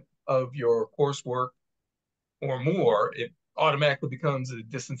 50% of your coursework or more, it automatically becomes a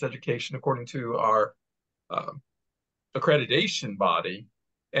distance education according to our accreditation body.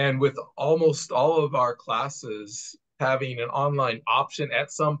 And with almost all of our classes having an online option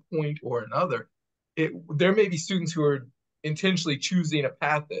at some point or another, there may be students who are intentionally choosing a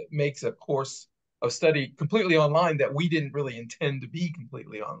path that makes a course of study completely online that we didn't really intend to be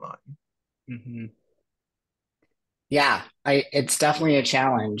completely online. Mm-hmm. Yeah, it's definitely a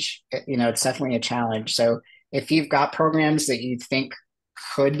challenge. It's definitely a challenge. So if you've got programs that you think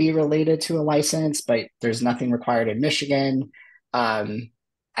could be related to a license, but there's nothing required in Michigan, I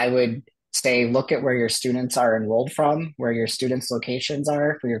would say look at where your students are enrolled from, where your students' locations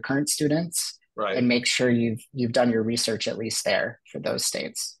are for your current students, right, and make sure you've done your research at least there for those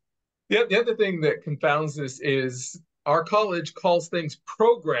states. The other thing that confounds this is our college calls things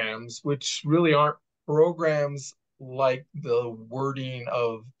programs, which really aren't programs like the wording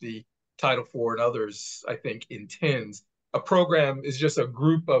of the Title IV and others, I think, intends. A program is just a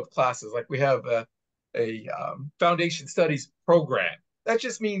group of classes. Like we have a foundation studies program. That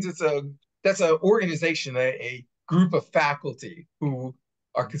just means that's an organization, a group of faculty who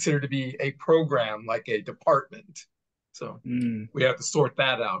are considered to be a program, like a department. So we have to sort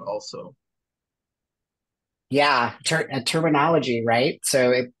that out also. Yeah, terminology, right?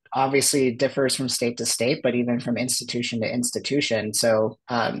 So it obviously differs from state to state, but even from institution to institution. So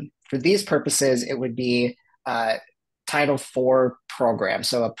for these purposes, it would be Title IV program.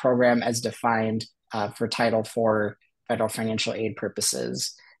 So a program as defined for Title IV federal financial aid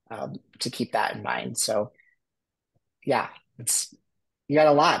purposes, to keep that in mind. So yeah, you got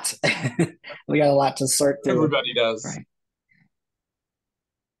a lot. We got a lot to sort through. Everybody does. Right.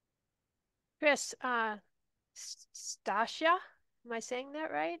 Chris, Stasia, am I saying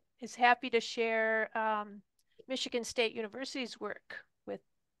that right? Is happy to share Michigan State University's work with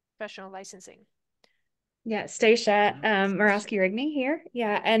professional licensing. Yeah, Stacia Murawski-Rigney here.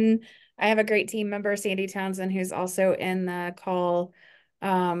 Yeah, and I have a great team member, Sandy Townsend, who's also in the call.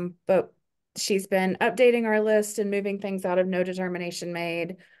 But she's been updating our list and moving things out of no determination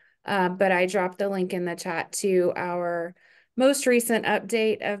made. But I dropped the link in the chat to our most recent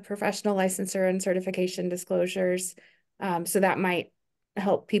update of professional licensure and certification disclosures. So that might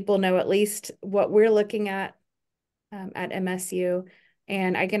help people know at least what we're looking at MSU.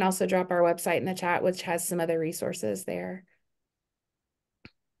 And I can also drop our website in the chat, which has some other resources there.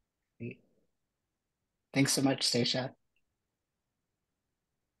 Thanks so much, Stacia.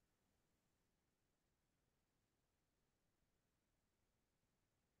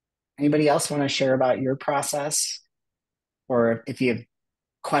 Anybody else want to share about your process? Or if you have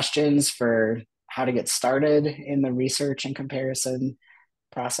questions for how to get started in the research and comparison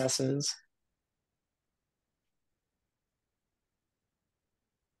processes?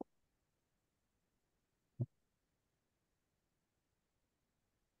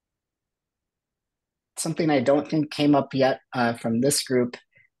 Something I don't think came up yet from this group,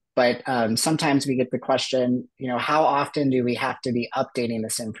 but sometimes we get the question, how often do we have to be updating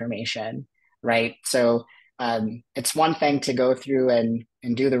this information, right? So it's one thing to go through and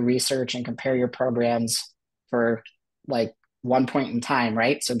do the research and compare your programs for like one point in time,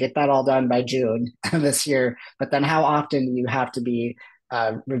 right? So get that all done by June this year. But then how often do you have to be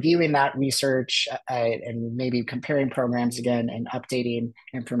reviewing that research and maybe comparing programs again and updating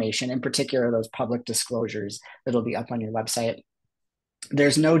information, in particular those public disclosures that'll be up on your website?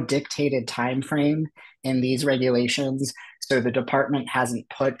 There's no dictated time frame in these regulations, so the department hasn't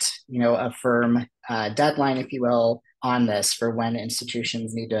put a firm deadline, if you will, on this for when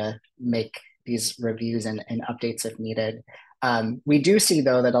institutions need to make these reviews and updates if needed. We do see,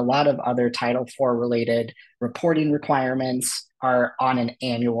 though, that a lot of other Title IV related reporting requirements are on an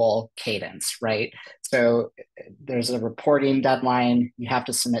annual cadence, right? So there's a reporting deadline. You have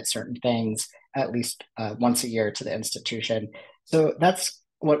to submit certain things at least once a year to the institution. So that's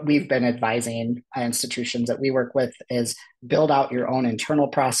what we've been advising institutions that we work with is build out your own internal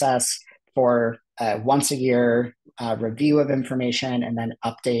process for once a year review of information and then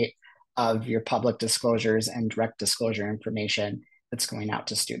update of your public disclosures and direct disclosure information that's going out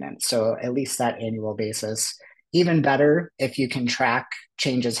to students. So at least that annual basis. Even better if you can track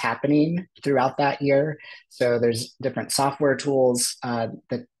changes happening throughout that year. So there's different software tools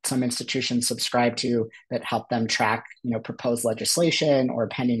that some institutions subscribe to that help them track, proposed legislation or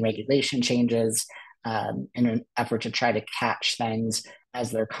pending regulation changes in an effort to try to catch things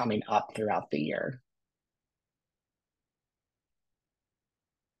as they're coming up throughout the year.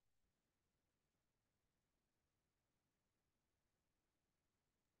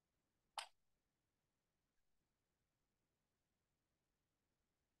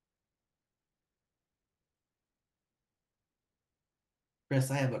 Chris,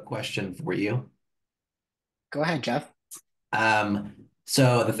 I have a question for you. Go ahead, Jeff.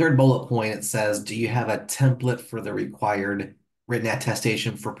 So the third bullet point, it says, do you have a template for the required written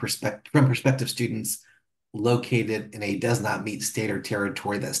attestation from prospective students located in a does not meet state or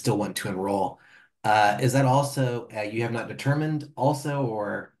territory that still want to enroll? Is that also, you have not determined also,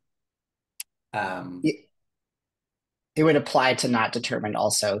 or? It would apply to not determined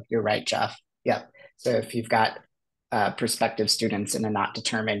also. You're right, Jeff. Yep. So if you've got prospective students in a not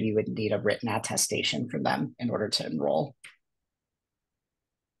determined, you would need a written attestation from them in order to enroll.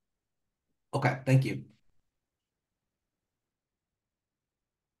 Okay, thank you.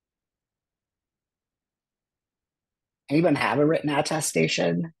 Anyone have a written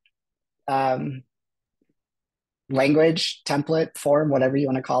attestation language, template, form, whatever you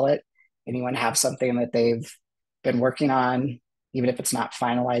want to call it? Anyone have something that they've been working on, even if it's not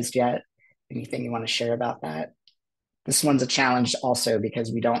finalized yet? Anything you want to share about that? This one's a challenge also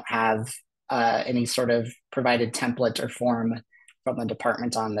because we don't have any sort of provided template or form from the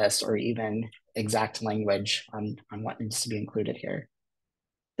department on this, or even exact language on what needs to be included here.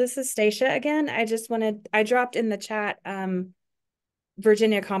 This is Stacia again. I dropped in the chat,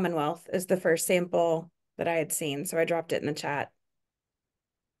 Virginia Commonwealth is the first sample that I had seen. So I dropped it in the chat.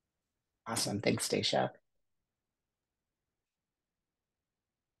 Awesome. Thanks, Stacia.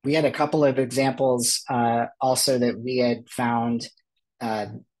 We had a couple of examples also that we had found.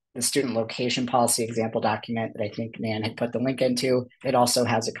 The student location policy example document that I think Nan had put the link into. It also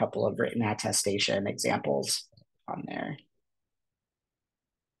has a couple of written attestation examples on there.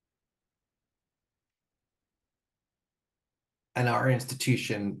 And our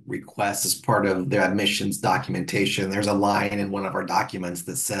institution requests as part of their admissions documentation, there's a line in one of our documents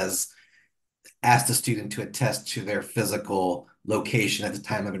that says, ask the student to attest to their physical location at the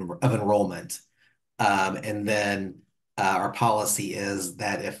time of enrollment. And then our policy is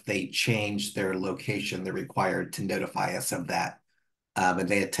that if they change their location, they're required to notify us of that. and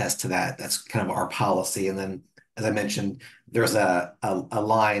they attest to that. That's kind of our policy. And then, as I mentioned, there's a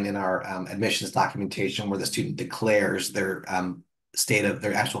line in our admissions documentation where the student declares their state of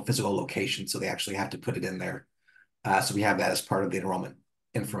their actual physical location. So they actually have to put it in there. So we have that as part of the enrollment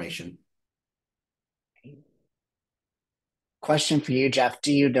information. Question for you, Jeff.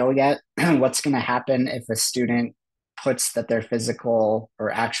 Do you know yet what's going to happen if a student puts that their physical or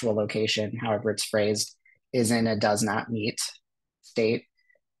actual location, however it's phrased, is in a does not meet state?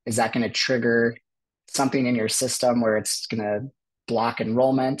 Is that going to trigger something in your system where it's going to block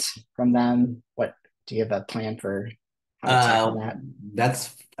enrollment from them? What do you have a plan for how to tackle that?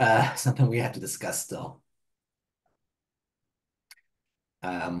 That's something we have to discuss still.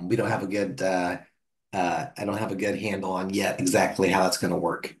 We don't have a good, I don't have a good handle on yet exactly how that's going to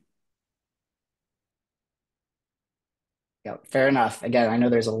work. Yeah, fair enough. Again, I know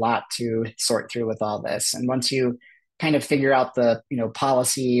there's a lot to sort through with all this. And once you kind of figure out the,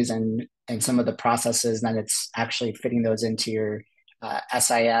 policies and some of the processes, then it's actually fitting those into your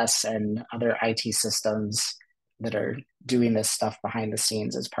SIS and other IT systems that are doing this stuff behind the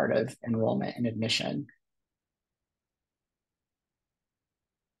scenes as part of enrollment and admission.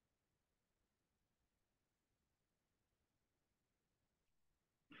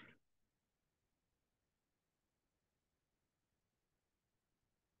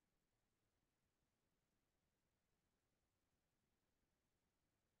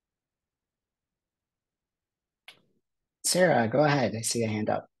 Sarah, go ahead. I see a hand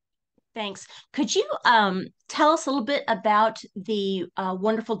up. Thanks. Could you tell us a little bit about the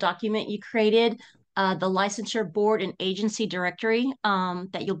wonderful document you created, the Licensure Board and Agency Directory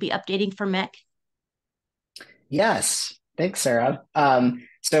that you'll be updating for MEC? Yes, thanks, Sarah.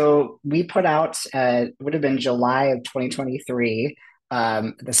 So we put out, would have been July of 2023,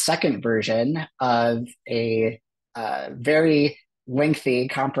 the second version of a very lengthy,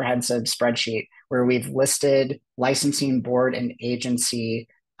 comprehensive spreadsheet where we've listed licensing board and agency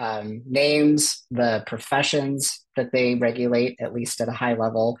names, the professions that they regulate, at least at a high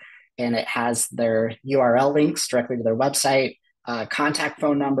level, and it has their URL links directly to their website, contact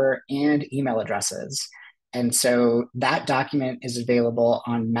phone number, and email addresses. And so that document is available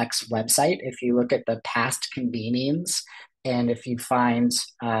on MEC's website. If you look at the past convenings, and if you find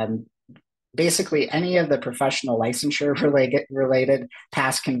basically any of the professional licensure related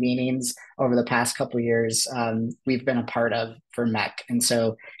past convenings over the past couple of years, we've been a part of for MEC. And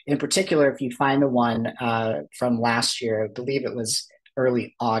so in particular, if you find the one from last year, I believe it was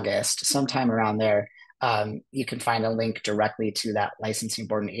early August, sometime around there, you can find a link directly to that licensing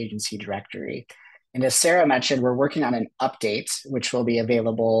board and agency directory. And as Sarah mentioned, we're working on an update, which will be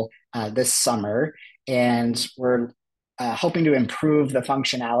available this summer. And we're hoping to improve the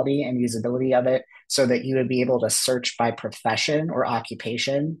functionality and usability of it so that you would be able to search by profession or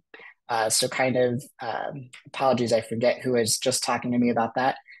occupation. So kind of, apologies, I forget who was just talking to me about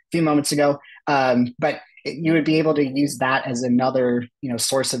that a few moments ago. But you would be able to use that as another,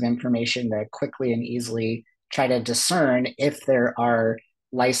 source of information to quickly and easily try to discern if there are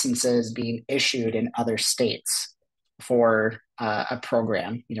licenses being issued in other states for a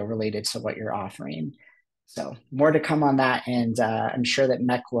program, related to what you're offering. So more to come on that, and I'm sure that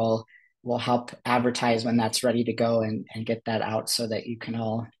MEC will help advertise when that's ready to go and get that out so that you can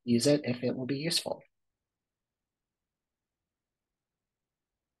all use it if it will be useful.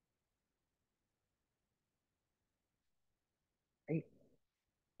 Great.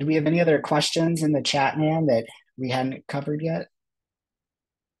 Do we have any other questions in the chat, man, that we hadn't covered yet?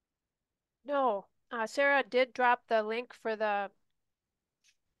 No. Sarah did drop the link for the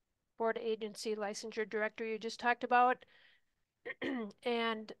board agency licensure directory you just talked about.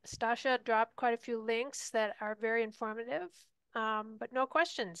 And Stasha dropped quite a few links that are very informative, but no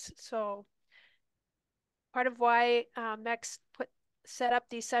questions. So part of why MEC's set up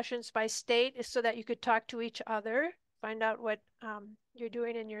these sessions by state is so that you could talk to each other, find out what you're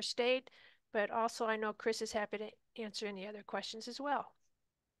doing in your state, but also I know Chris is happy to answer any other questions as well.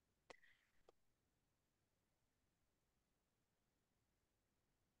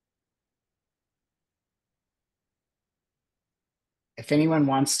 If anyone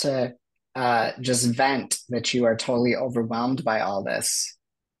wants to just vent that you are totally overwhelmed by all this,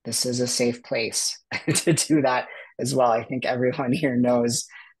 this is a safe place to do that as well. I think everyone here knows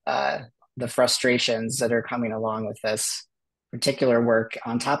the frustrations that are coming along with this particular work,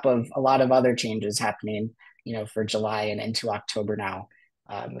 on top of a lot of other changes happening, for July and into October now,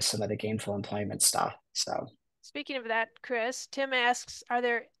 with some of the gainful employment stuff. So, speaking of that, Chris, Tim asks, are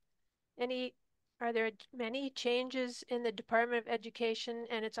are there many changes in the Department of Education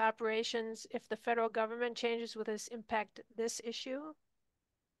and its operations? If the federal government changes, will this impact this issue?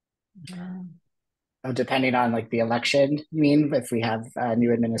 Depending on like the election, you mean, if we have a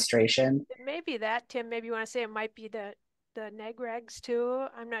new administration? It may be that, Tim. Maybe you want to say it might be the neg regs too.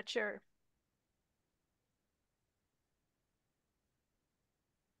 I'm not sure.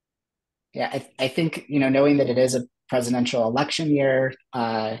 Yeah, I think, knowing that it is a presidential election year,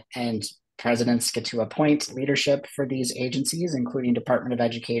 and presidents get to appoint leadership for these agencies, including Department of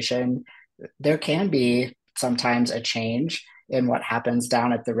Education, there can be sometimes a change in what happens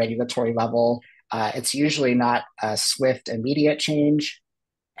down at the regulatory level. It's usually not a swift, immediate change.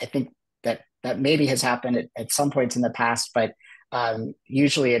 I think that maybe has happened at some points in the past, but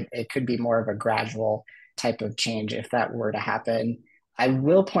usually it could be more of a gradual type of change if that were to happen. I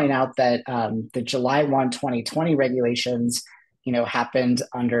will point out that the July 1, 2020 regulations, happened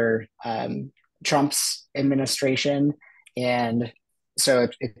under Trump's administration. And so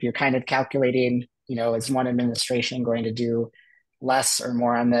if you're kind of calculating, is one administration going to do less or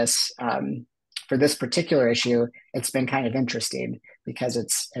more on this? For this particular issue, it's been kind of interesting because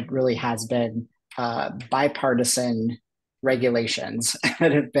it really has been bipartisan regulations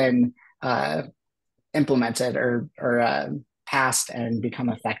that have been implemented or passed and become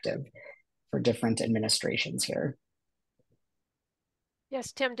effective for different administrations here.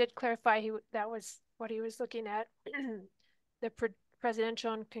 Yes, Tim did clarify that was what he was looking at, the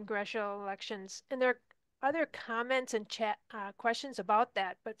presidential and congressional elections. And there are other comments and chat questions about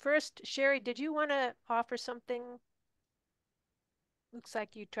that. But first, Sherry, did you want to offer something? Looks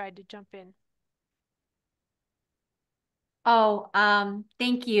like you tried to jump in. Oh,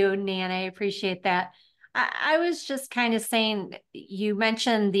 thank you, Nan. I appreciate that. I was just kind of saying, you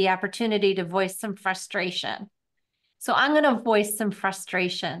mentioned the opportunity to voice some frustration. So I'm going to voice some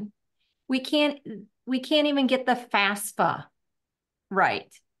frustration. We can't even get the FAFSA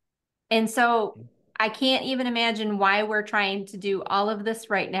right. And so I can't even imagine why we're trying to do all of this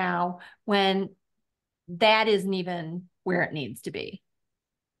right now when that isn't even where it needs to be.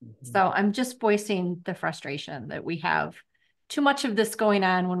 So I'm just voicing the frustration that we have too much of this going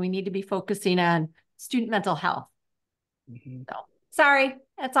on when we need to be focusing on student mental health. So sorry,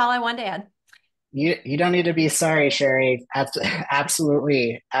 that's all I wanted to add. You don't need to be sorry, Sherry.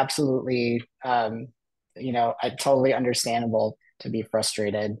 Absolutely, absolutely. Totally understandable to be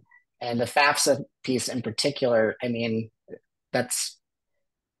frustrated. And the FAFSA piece in particular, I mean, I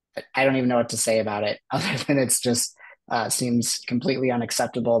don't even know what to say about it other than it's just seems completely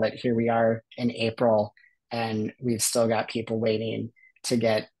unacceptable that here we are in April and we've still got people waiting to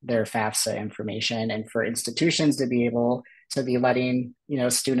get their FAFSA information, and for institutions to be able to be letting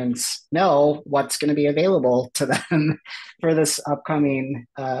students know what's going to be available to them for this upcoming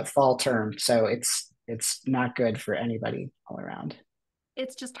fall term. So it's not good for anybody all around.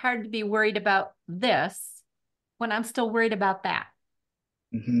 It's just hard to be worried about this when I'm still worried about that.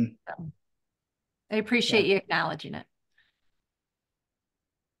 So I appreciate you acknowledging it.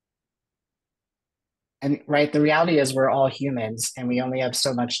 And right, the reality is we're all humans and we only have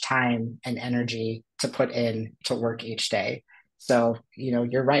so much time and energy to put in to work each day. So,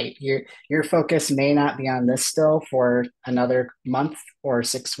 you're right. Your focus may not be on this still for another month or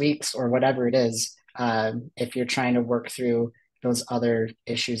 6 weeks or whatever it is. If you're trying to work through those other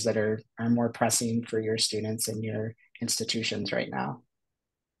issues that are more pressing for your students and your institutions right now.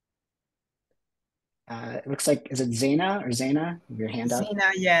 It looks like, is it Zaina or Zaina? Your hand up.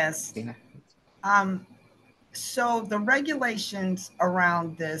 Zena, yes. Zaina. So the regulations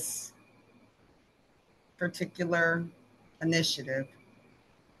around this particular initiative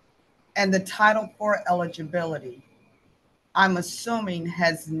and the Title IV eligibility, I'm assuming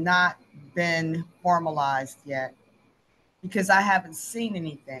has not been formalized yet because I haven't seen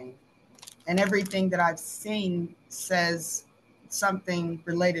anything. And everything that I've seen says something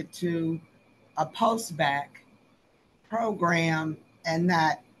related to a post-bac program and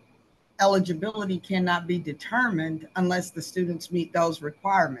that eligibility cannot be determined unless the students meet those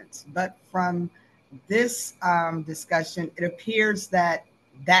requirements. But from this discussion, it appears that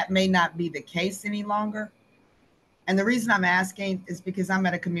may not be the case any longer. And the reason I'm asking is because I'm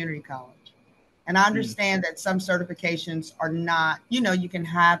at a community college. And I understand that some certifications are not, you can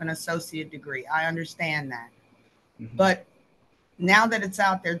have an associate degree. I understand that. But now that it's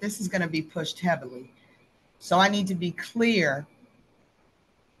out there, this is going to be pushed heavily. So I need to be clear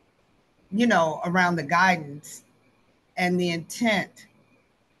around the guidance and the intent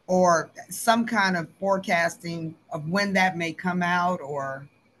or some kind of forecasting of when that may come out, or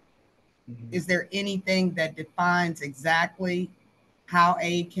is there anything that defines exactly how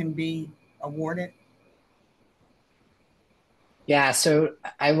aid can be awarded? Yeah, so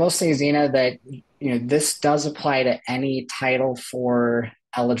I will say, Zena, that this does apply to any Title IV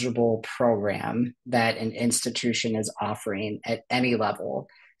eligible program that an institution is offering at any level.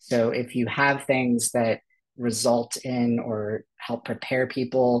 So if you have things that result in or help prepare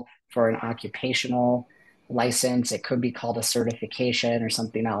people for an occupational license, it could be called a certification or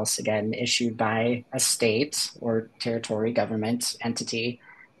something else, again, issued by a state or territory government entity.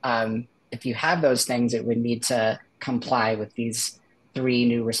 If you have those things, it would need to comply with these three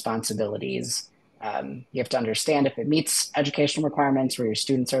new responsibilities. You have to understand if it meets educational requirements where your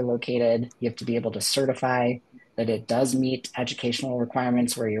students are located. You have to be able to certify that it does meet educational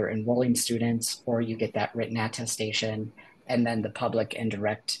requirements where you're enrolling students, or you get that written attestation, and then the public and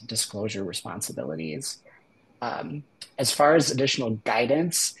direct disclosure responsibilities. As far as additional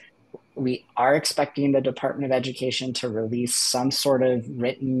guidance, we are expecting the Department of Education to release some sort of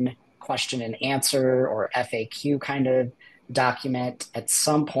written question and answer or FAQ kind of document at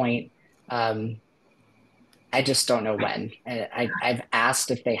some point. I just don't know when. I've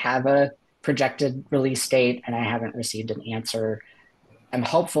asked if they have a projected release date, and I haven't received an answer. I'm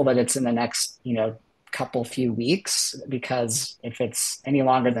hopeful that it's in the next, couple few weeks, because if it's any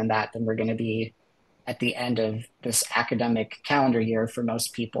longer than that, then we're going to be at the end of this academic calendar year for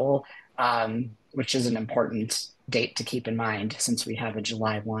most people, which is an important date to keep in mind since we have a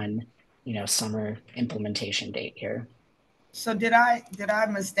July 1, summer implementation date here. So did I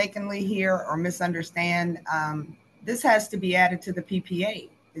mistakenly hear or misunderstand? This has to be added to the PPA.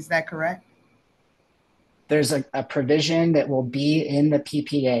 Is that correct? There's a provision that will be in the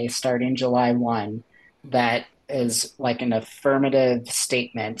PPA starting July 1 that is like an affirmative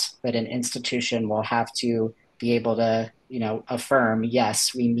statement that an institution will have to be able to, affirm,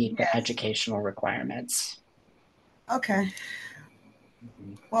 yes, we meet the Yes. educational requirements. Okay.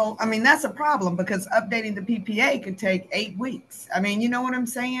 Well, I mean, that's a problem because updating the PPA could take 8 weeks. I mean, you know what I'm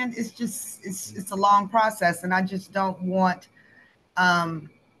saying? It's a long process, and I just don't want,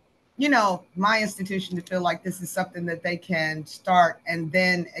 my institution to feel like this is something that they can start and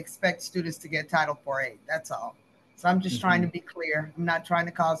then expect students to get Title IV-A. That's all. So I'm just trying to be clear. I'm not trying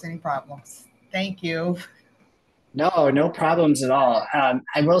to cause any problems. Thank you. No problems at all.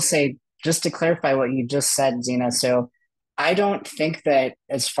 I will say, just to clarify what you just said, Zena, so I don't think that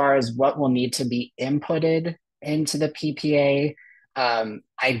as far as what will need to be inputted into the PPA,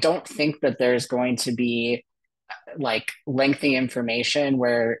 I don't think that there's going to be like lengthy information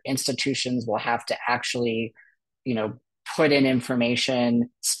where institutions will have to actually, put in information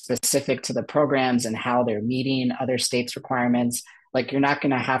specific to the programs and how they're meeting other states' requirements. Like, you're not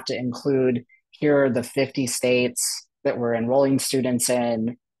going to have to include, here are the 50 states that we're enrolling students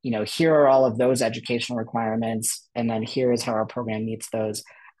in, here are all of those educational requirements, and then here is how our program meets those.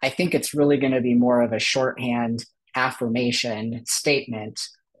 I think it's really going to be more of a shorthand affirmation statement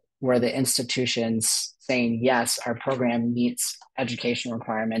where the institution's saying, yes, our program meets educational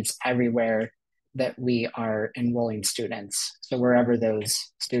requirements everywhere that we are enrolling students. So wherever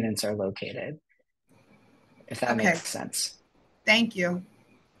those students are located, if that Okay. makes sense. Thank you.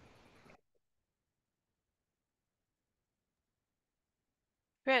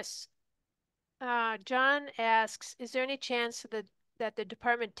 Chris, John asks, is there any chance that the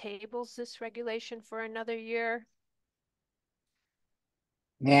department tables this regulation for another year?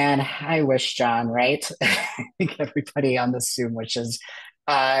 Man, I wish, John, right? I think everybody on this Zoom wishes.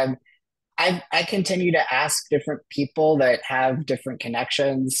 Um, I continue to ask different people that have different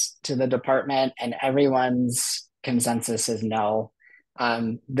connections to the department, and everyone's consensus is no.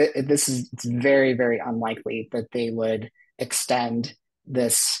 It's very, very unlikely that they would extend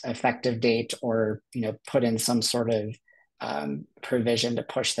this effective date or put in some sort of provision to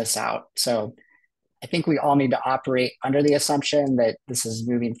push this out. So I think we all need to operate under the assumption that this is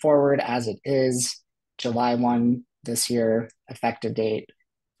moving forward as it is, July 1 this year, effective date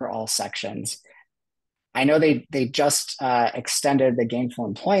for all sections. I know they just extended the gainful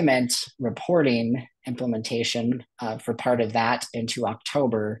employment reporting implementation for part of that into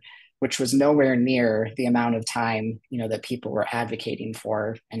October, which was nowhere near the amount of time that people were advocating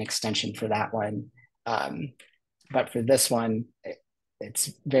for an extension for that one. But for this one,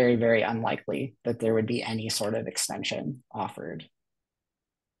 it's very, very unlikely that there would be any sort of extension offered.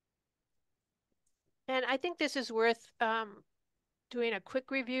 And I think this is worth doing a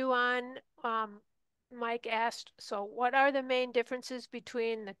quick review on. Mike asked, so what are the main differences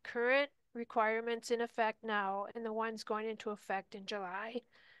between the current requirements in effect now and the ones going into effect in July,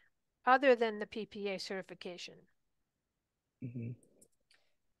 other than the PPA certification? Mm-hmm.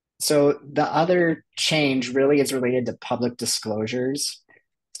 So the other change really is related to public disclosures.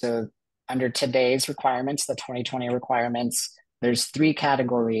 So under today's requirements, the 2020 requirements, there's 3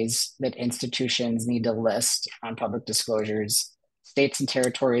 categories that institutions need to list on public disclosures: states and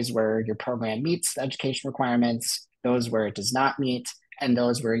territories where your program meets the education requirements, those where it does not meet, and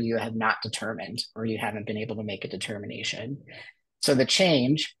those where you have not determined or you haven't been able to make a determination. So the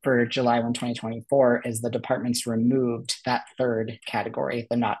change for July 1, 2024 is the department's removed that 3rd category,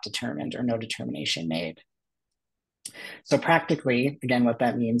 the not determined or no determination made. So practically, again, what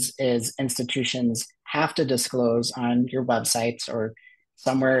that means is institutions have to disclose on your websites or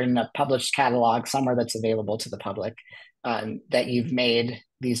somewhere in a published catalog, somewhere that's available to the public, that you've made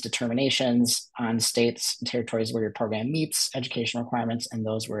these determinations on states and territories where your program meets education requirements and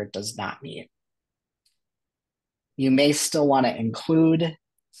those where it does not meet. You may still want to include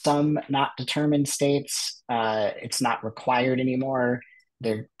some not determined states. It's not required anymore.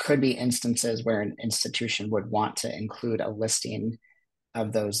 There could be instances where an institution would want to include a listing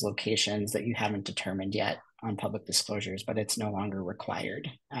of those locations that you haven't determined yet on public disclosures, but it's no longer required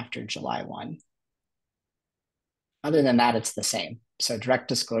after July 1. Other than that, it's the same. So direct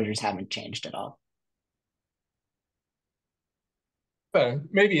disclosures haven't changed at all.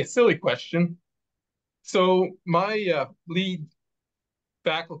 Maybe a silly question. So my lead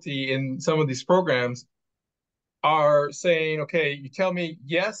faculty in some of these programs are saying, okay, you tell me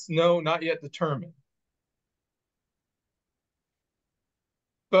yes, no, not yet determined.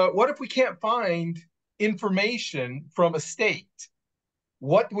 But what if we can't find information from a state?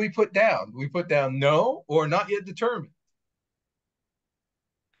 What do we put down? Do we put down no or not yet determined?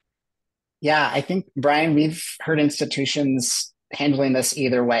 Yeah, I think, Brian, we've heard institutions handling this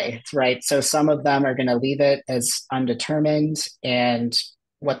either way, right? So some of them are going to leave it as undetermined. And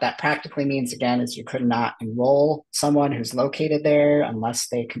what that practically means, again, is you could not enroll someone who's located there unless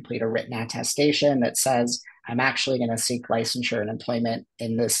they complete a written attestation that says, I'm actually going to seek licensure and employment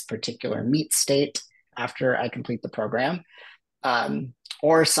in this particular meet state after I complete the program.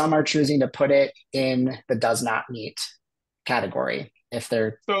 Or some are choosing to put it in the does not meet category if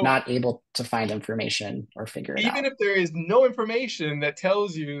they're not able to find information or figure it out. Even if there is no information that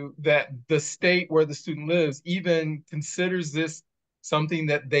tells you that the state where the student lives even considers this something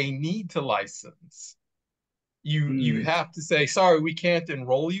that they need to license, you have to say, sorry, we can't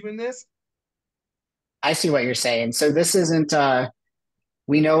enroll you in this? I see what you're saying. So this isn't,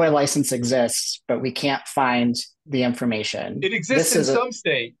 we know a license exists, but we can't find the information. It exists in some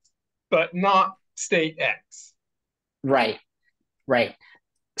states, but not state X. Right.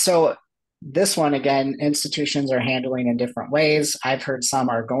 So this one, again, institutions are handling in different ways. I've heard some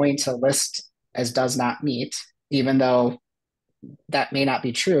are going to list as does not meet, even though that may not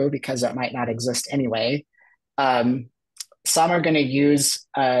be true because it might not exist anyway. Some are going to use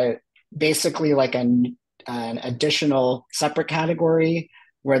basically like an additional separate category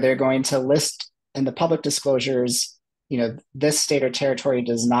where they're going to list in the public disclosures, this state or territory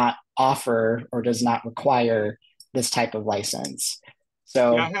does not offer or does not require this type of license.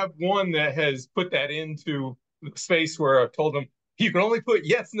 So yeah, I have one that has put that into the space where I've told them you can only put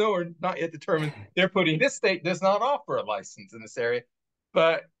yes, no, or not yet determined. They're putting this state does not offer a license in this area.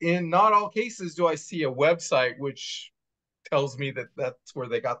 But in not all cases do I see a website which tells me that that's where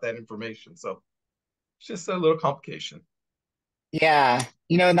they got that information. So it's just a little complication. Yeah,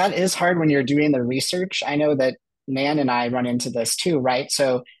 and that is hard when you're doing the research. I know that Nan and I run into this too, right?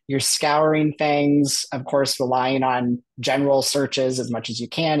 So you're scouring things, of course, relying on general searches as much as you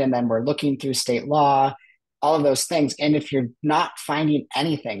can. And then we're looking through state law, all of those things. And if you're not finding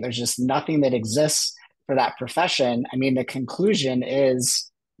anything, there's just nothing that exists for that profession. I mean, the conclusion is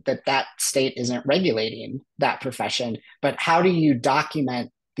that that state isn't regulating that profession. But how do you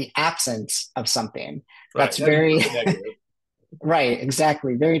document the absence of something? That's very right,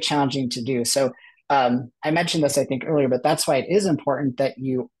 exactly. Very challenging to do. So I mentioned this, I think, earlier, but that's why it is important that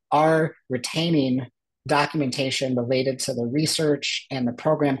you are retaining documentation related to the research and the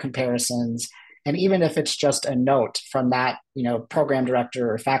program comparisons. And even if it's just a note from that, program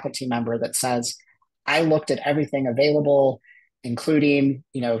director or faculty member that says, I looked at everything available, including,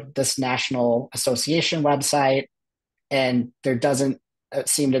 this national association website, and there doesn't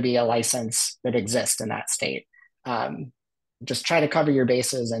seem to be a license that exists in that state. Just try to cover your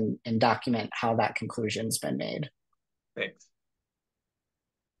bases and document how that conclusion's been made. Thanks.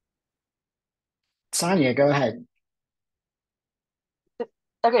 Sonia, go ahead.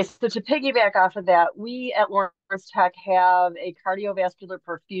 Okay, so to piggyback off of that, we at Lawrence Tech have a cardiovascular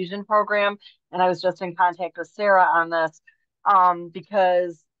perfusion program, and I was just in contact with SARA on this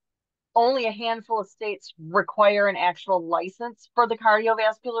because only a handful of states require an actual license for the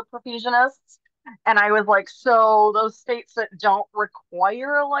cardiovascular perfusionists. And I was like, so those states that don't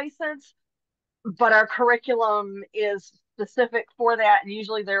require a license, but our curriculum is specific for that. And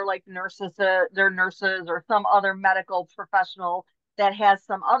usually they're like nurses, they're nurses or some other medical professional that has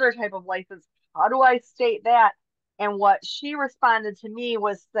some other type of license. How do I state that? And what she responded to me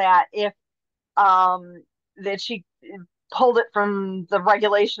was that if that she pulled it from the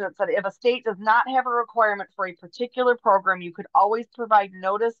regulation that said if a state does not have a requirement for a particular program, you could always provide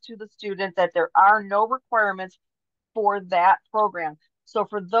notice to the student that there are no requirements for that program. So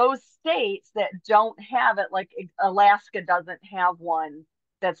for those states that don't have it, like Alaska doesn't have one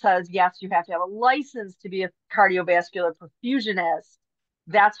that says, yes, you have to have a license to be a cardiovascular perfusionist.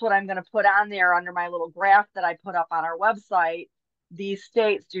 That's what I'm going to put on there under my little graph that I put up on our website. These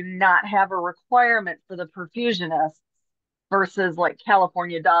states do not have a requirement for the perfusionists versus like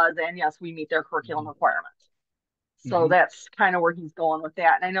California does. And yes, we meet their curriculum requirements. So that's kind of where he's going with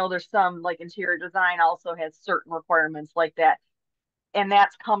that. And I know there's some like interior design also has certain requirements like that. And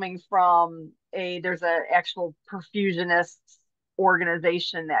that's coming from there's an actual perfusionist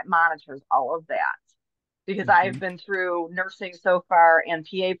organization that monitors all of that. Because I've been through nursing so far and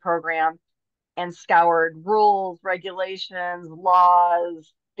PA program and scoured rules, regulations,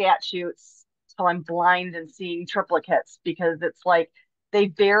 laws, statutes till I'm blind and seeing triplicates because it's like they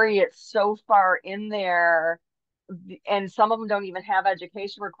bury it so far in there and some of them don't even have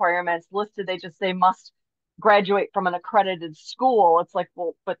education requirements listed. They just say must graduate from an accredited school. It's like,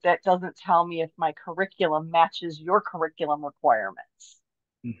 well, but that doesn't tell me if my curriculum matches your curriculum requirements,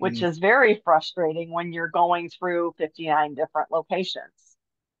 which is very frustrating when you're going through 59 different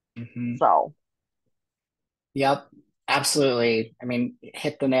locations. So, yep, absolutely. I mean,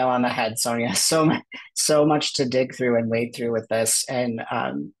 hit the nail on the head, Sonia. So much to dig through and wade through with this, and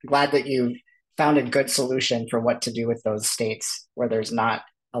glad that you found a good solution for what to do with those states where there's not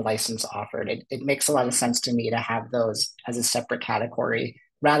a license offered. It makes a lot of sense to me to have those as a separate category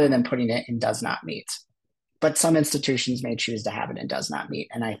rather than putting it in does not meet. But some institutions may choose to have it in does not meet,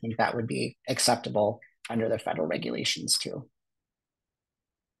 and I think that would be acceptable under the federal regulations too.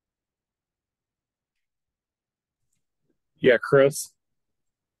 Yeah, Chris.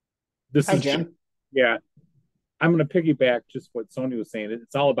 Hi, Jim. Yeah, I'm going to piggyback just what Sonia was saying.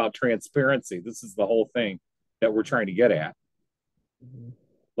 It's all about transparency. This is the whole thing that we're trying to get at.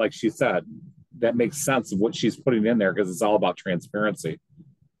 Like she said, that makes sense of what she's putting in there because it's all about transparency.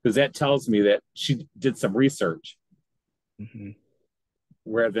 Because that tells me that she did some research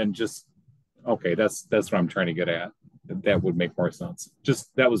rather than just, okay, that's what I'm trying to get at. That would make more sense. Just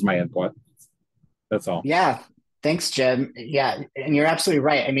that was my input. That's all. Yeah, thanks, Jim. Yeah, and you're absolutely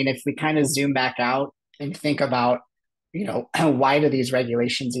right. I mean, if we kind of zoom back out and think about, why do these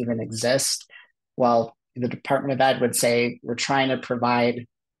regulations even exist? Well, the Department of Ed would say we're trying to provide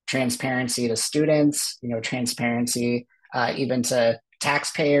transparency to students, transparency even to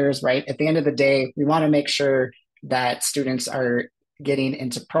taxpayers, right? At the end of the day, we want to make sure that students are getting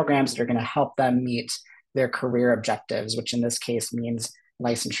into programs that are going to help them meet their career objectives, which in this case means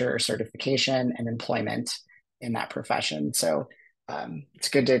licensure or certification and employment in that profession. So it's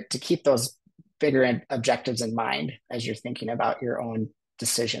good to keep those bigger objectives in mind as you're thinking about your own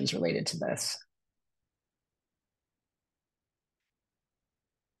decisions related to this.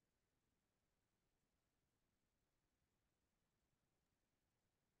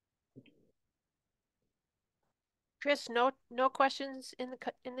 Chris, no questions in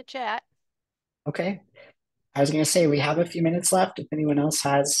the chat. Okay. I was going to say we have a few minutes left. If anyone else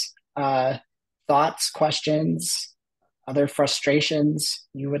has thoughts, questions, other frustrations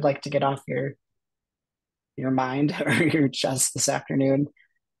you would like to get off your mind or your chest this afternoon.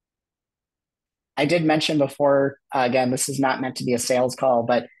 I did mention before, again, this is not meant to be a sales call,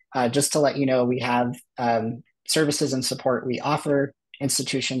 but just to let you know, we have services and support we offer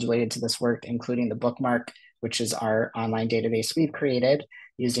institutions related to this work, including the Bookmark, which is our online database we've created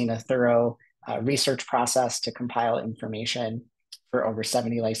using a thorough research process to compile information for over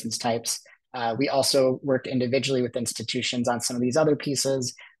 70 license types. We also work individually with institutions on some of these other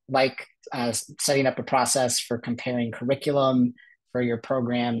pieces, like setting up a process for comparing curriculum for your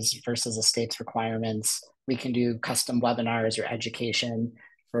programs versus a state's requirements. We can do custom webinars or education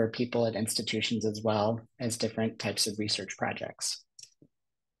for people at institutions as well as different types of research projects.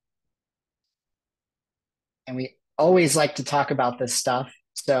 And we always like to talk about this stuff.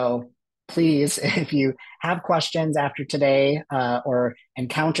 So please, if you have questions after today or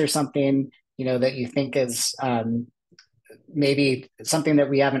encounter something that you think is maybe something that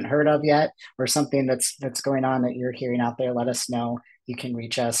we haven't heard of yet, or something that's going on that you're hearing out there, let us know. You can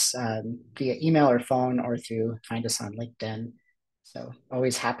reach us via email or phone or find us on LinkedIn. So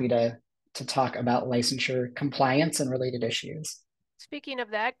always happy to talk about licensure compliance and related issues. Speaking of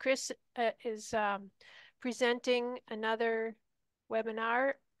that, Chris is presenting another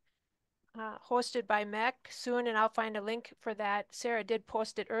webinar hosted by MEC soon, and I'll find a link for that. Sarah did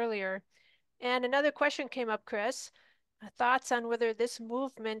post it earlier. And another question came up, Chris. Thoughts on whether this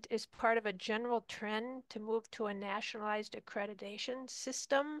movement is part of a general trend to move to a nationalized accreditation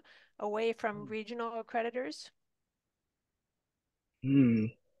system away from regional accreditors?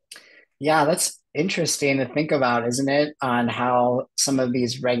 Yeah, that's interesting to think about, isn't it? On how some of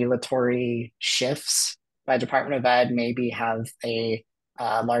these regulatory shifts by Department of Ed maybe have a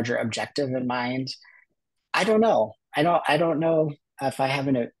larger objective in mind. I don't know. I don't know if I have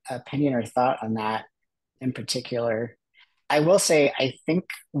an opinion or thought on that in particular. I will say I think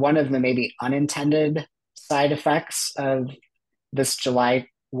one of the maybe unintended side effects of this July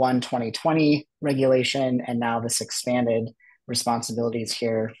 1, 2020 regulation, and now this expanded responsibilities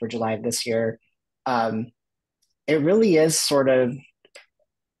here for July of this year, um, it really is sort of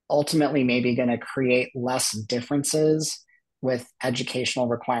ultimately maybe going to create less differences with educational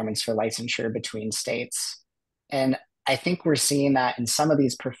requirements for licensure between states. And I think we're seeing that in some of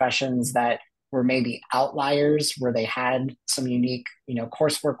these professions that were maybe outliers where they had some unique,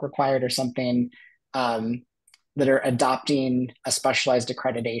 coursework required or something, that are adopting a specialized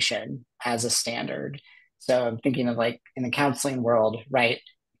accreditation as a standard. So I'm thinking of like in the counseling world, right?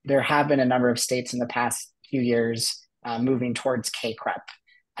 There have been a number of states in the past few years moving towards CACREP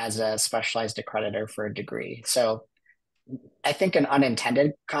as a specialized accreditor for a degree. So I think an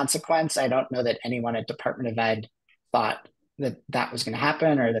unintended consequence, I don't know that anyone at Department of Ed thought that that was going to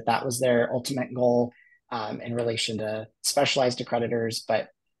happen or that that was their ultimate goal in relation to specialized accreditors. But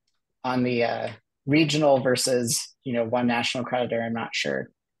on the regional versus, one national accreditor, I'm not sure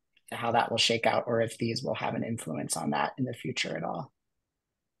how that will shake out or if these will have an influence on that in the future at all.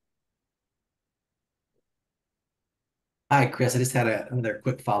 Hi, Chris. I just had another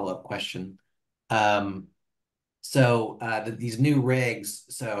quick follow-up question. These new regs,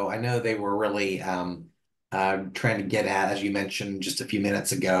 so I know they were really trying to get at, as you mentioned just a few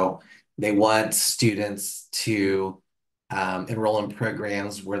minutes ago, they want students to enroll in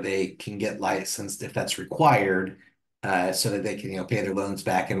programs where they can get licensed if that's required, so that they can, pay their loans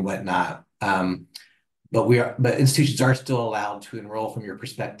back and whatnot. But institutions are still allowed to enroll, from your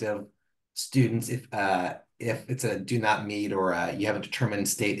perspective, students if it's a do not meet or you have a determined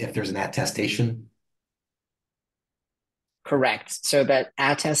state if there's an attestation. Correct. So that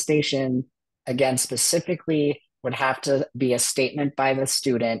attestation, again, specifically would have to be a statement by the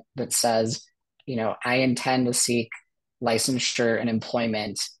student that says, I intend to seek licensure and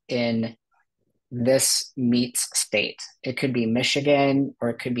employment in this meets state. It could be Michigan or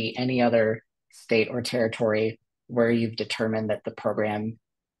it could be any other state or territory where you've determined that the program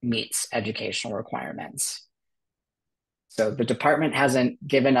meets educational requirements. So the department hasn't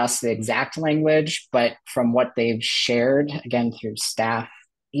given us the exact language, but from what they've shared, again, through staff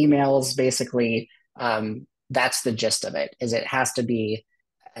emails, basically, that's the gist of it, is it has to be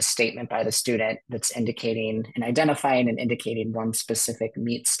a statement by the student that's indicating and identifying and indicating one specific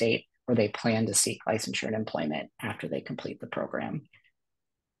meet state where they plan to seek licensure and employment after they complete the program.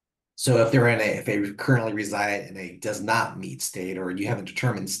 So if they currently reside in a does not meet state, or you haven't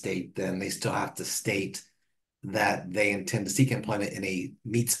determined state, then they still have to state that they intend to seek employment in a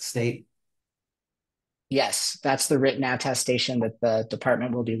meets state? Yes, that's the written attestation that the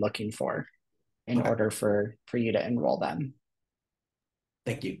department will be looking for in order for you to enroll them.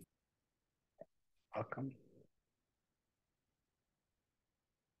 Thank you. Welcome.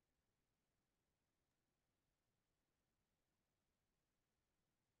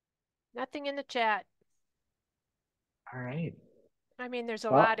 Nothing in the chat. All right. I mean, there's a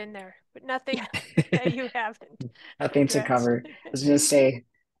lot in there, but nothing that you haven't. Nothing to cover. I was going to say,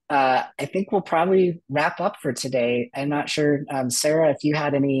 I think we'll probably wrap up for today. I'm not sure, Sarah, if you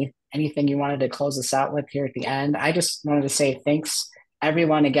had anything you wanted to close us out with here at the end. I just wanted to say thanks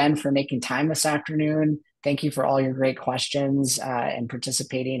everyone again for making time this afternoon. Thank you for all your great questions and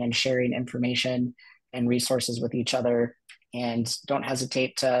participating and sharing information and resources with each other. And don't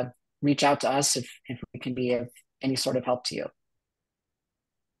hesitate to reach out to us if we can be of any sort of help to you.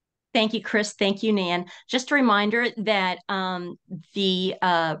 Thank you, Chris. Thank you, Nan. Just a reminder that the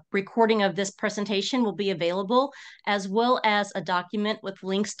recording of this presentation will be available, as well as a document with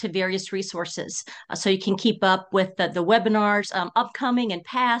links to various resources. So you can keep up with the webinars upcoming and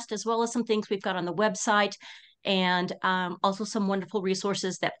past, as well as some things we've got on the website, and also some wonderful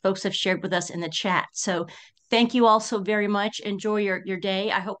resources that folks have shared with us in the chat. So thank you all so very much. Enjoy your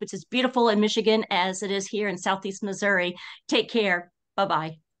day. I hope it's as beautiful in Michigan as it is here in Southeast Missouri. Take care.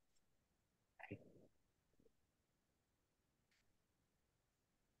 Bye-bye.